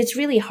 But it's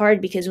really hard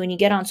because when you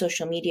get on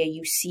social media,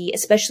 you see,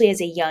 especially as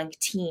a young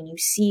teen, you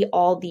see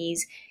all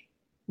these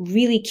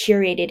really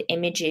curated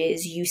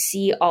images. You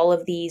see all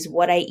of these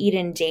what I eat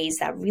in days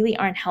that really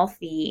aren't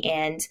healthy.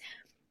 And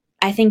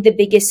I think the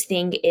biggest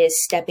thing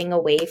is stepping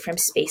away from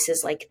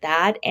spaces like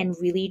that and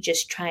really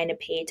just trying to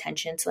pay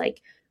attention to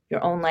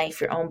your own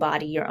life, your own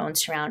body, your own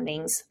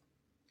surroundings.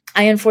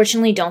 I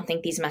unfortunately don't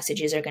think these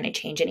messages are going to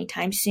change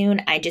anytime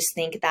soon. I just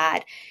think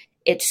that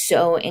it's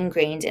so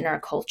ingrained in our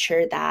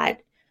culture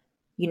that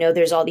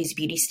there's all these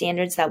beauty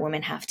standards that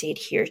women have to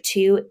adhere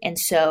to. And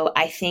so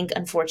I think,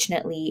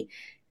 unfortunately,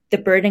 the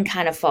burden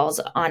kind of falls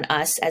on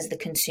us as the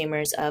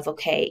consumers of,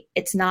 okay,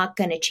 it's not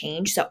going to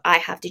change, so I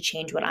have to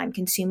change what I'm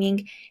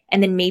consuming.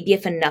 And then maybe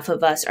if enough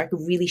of us are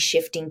really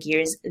shifting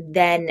gears,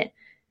 then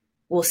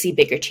we'll see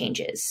bigger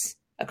changes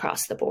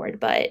across the board.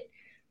 But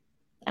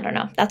I don't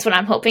know. That's what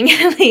I'm hoping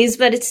at least,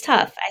 but it's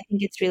tough. I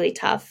think it's really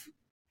tough.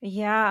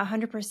 Yeah,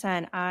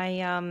 100%.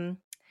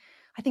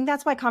 I think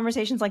that's why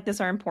conversations like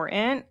this are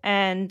important,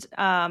 and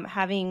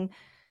having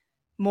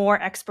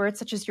more experts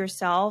such as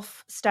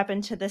yourself step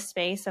into this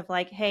space of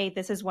like, hey,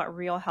 this is what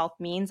real health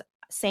means.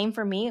 Same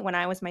for me. When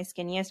I was my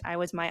skinniest, I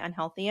was my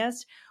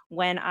unhealthiest.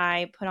 When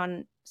I put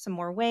on some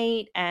more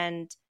weight,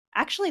 and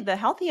actually the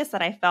healthiest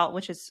that I felt,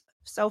 which is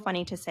so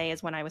funny to say,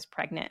 is when I was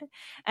pregnant.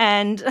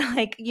 And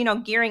like,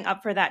 gearing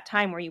up for that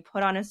time where you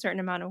put on a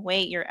certain amount of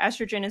weight, your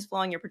estrogen is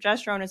flowing, your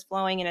progesterone is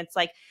flowing. And it's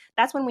like,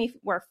 that's when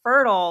we're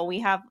fertile. We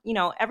have,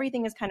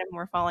 everything is kind of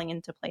more falling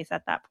into place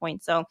at that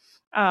point. So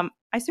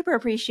I super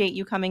appreciate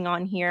you coming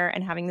on here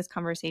and having this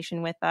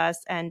conversation with us.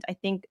 And I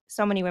think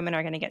so many women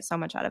are going to get so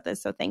much out of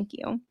this. So thank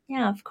you.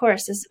 Yeah, of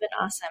course. This has been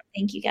awesome.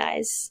 Thank you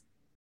guys.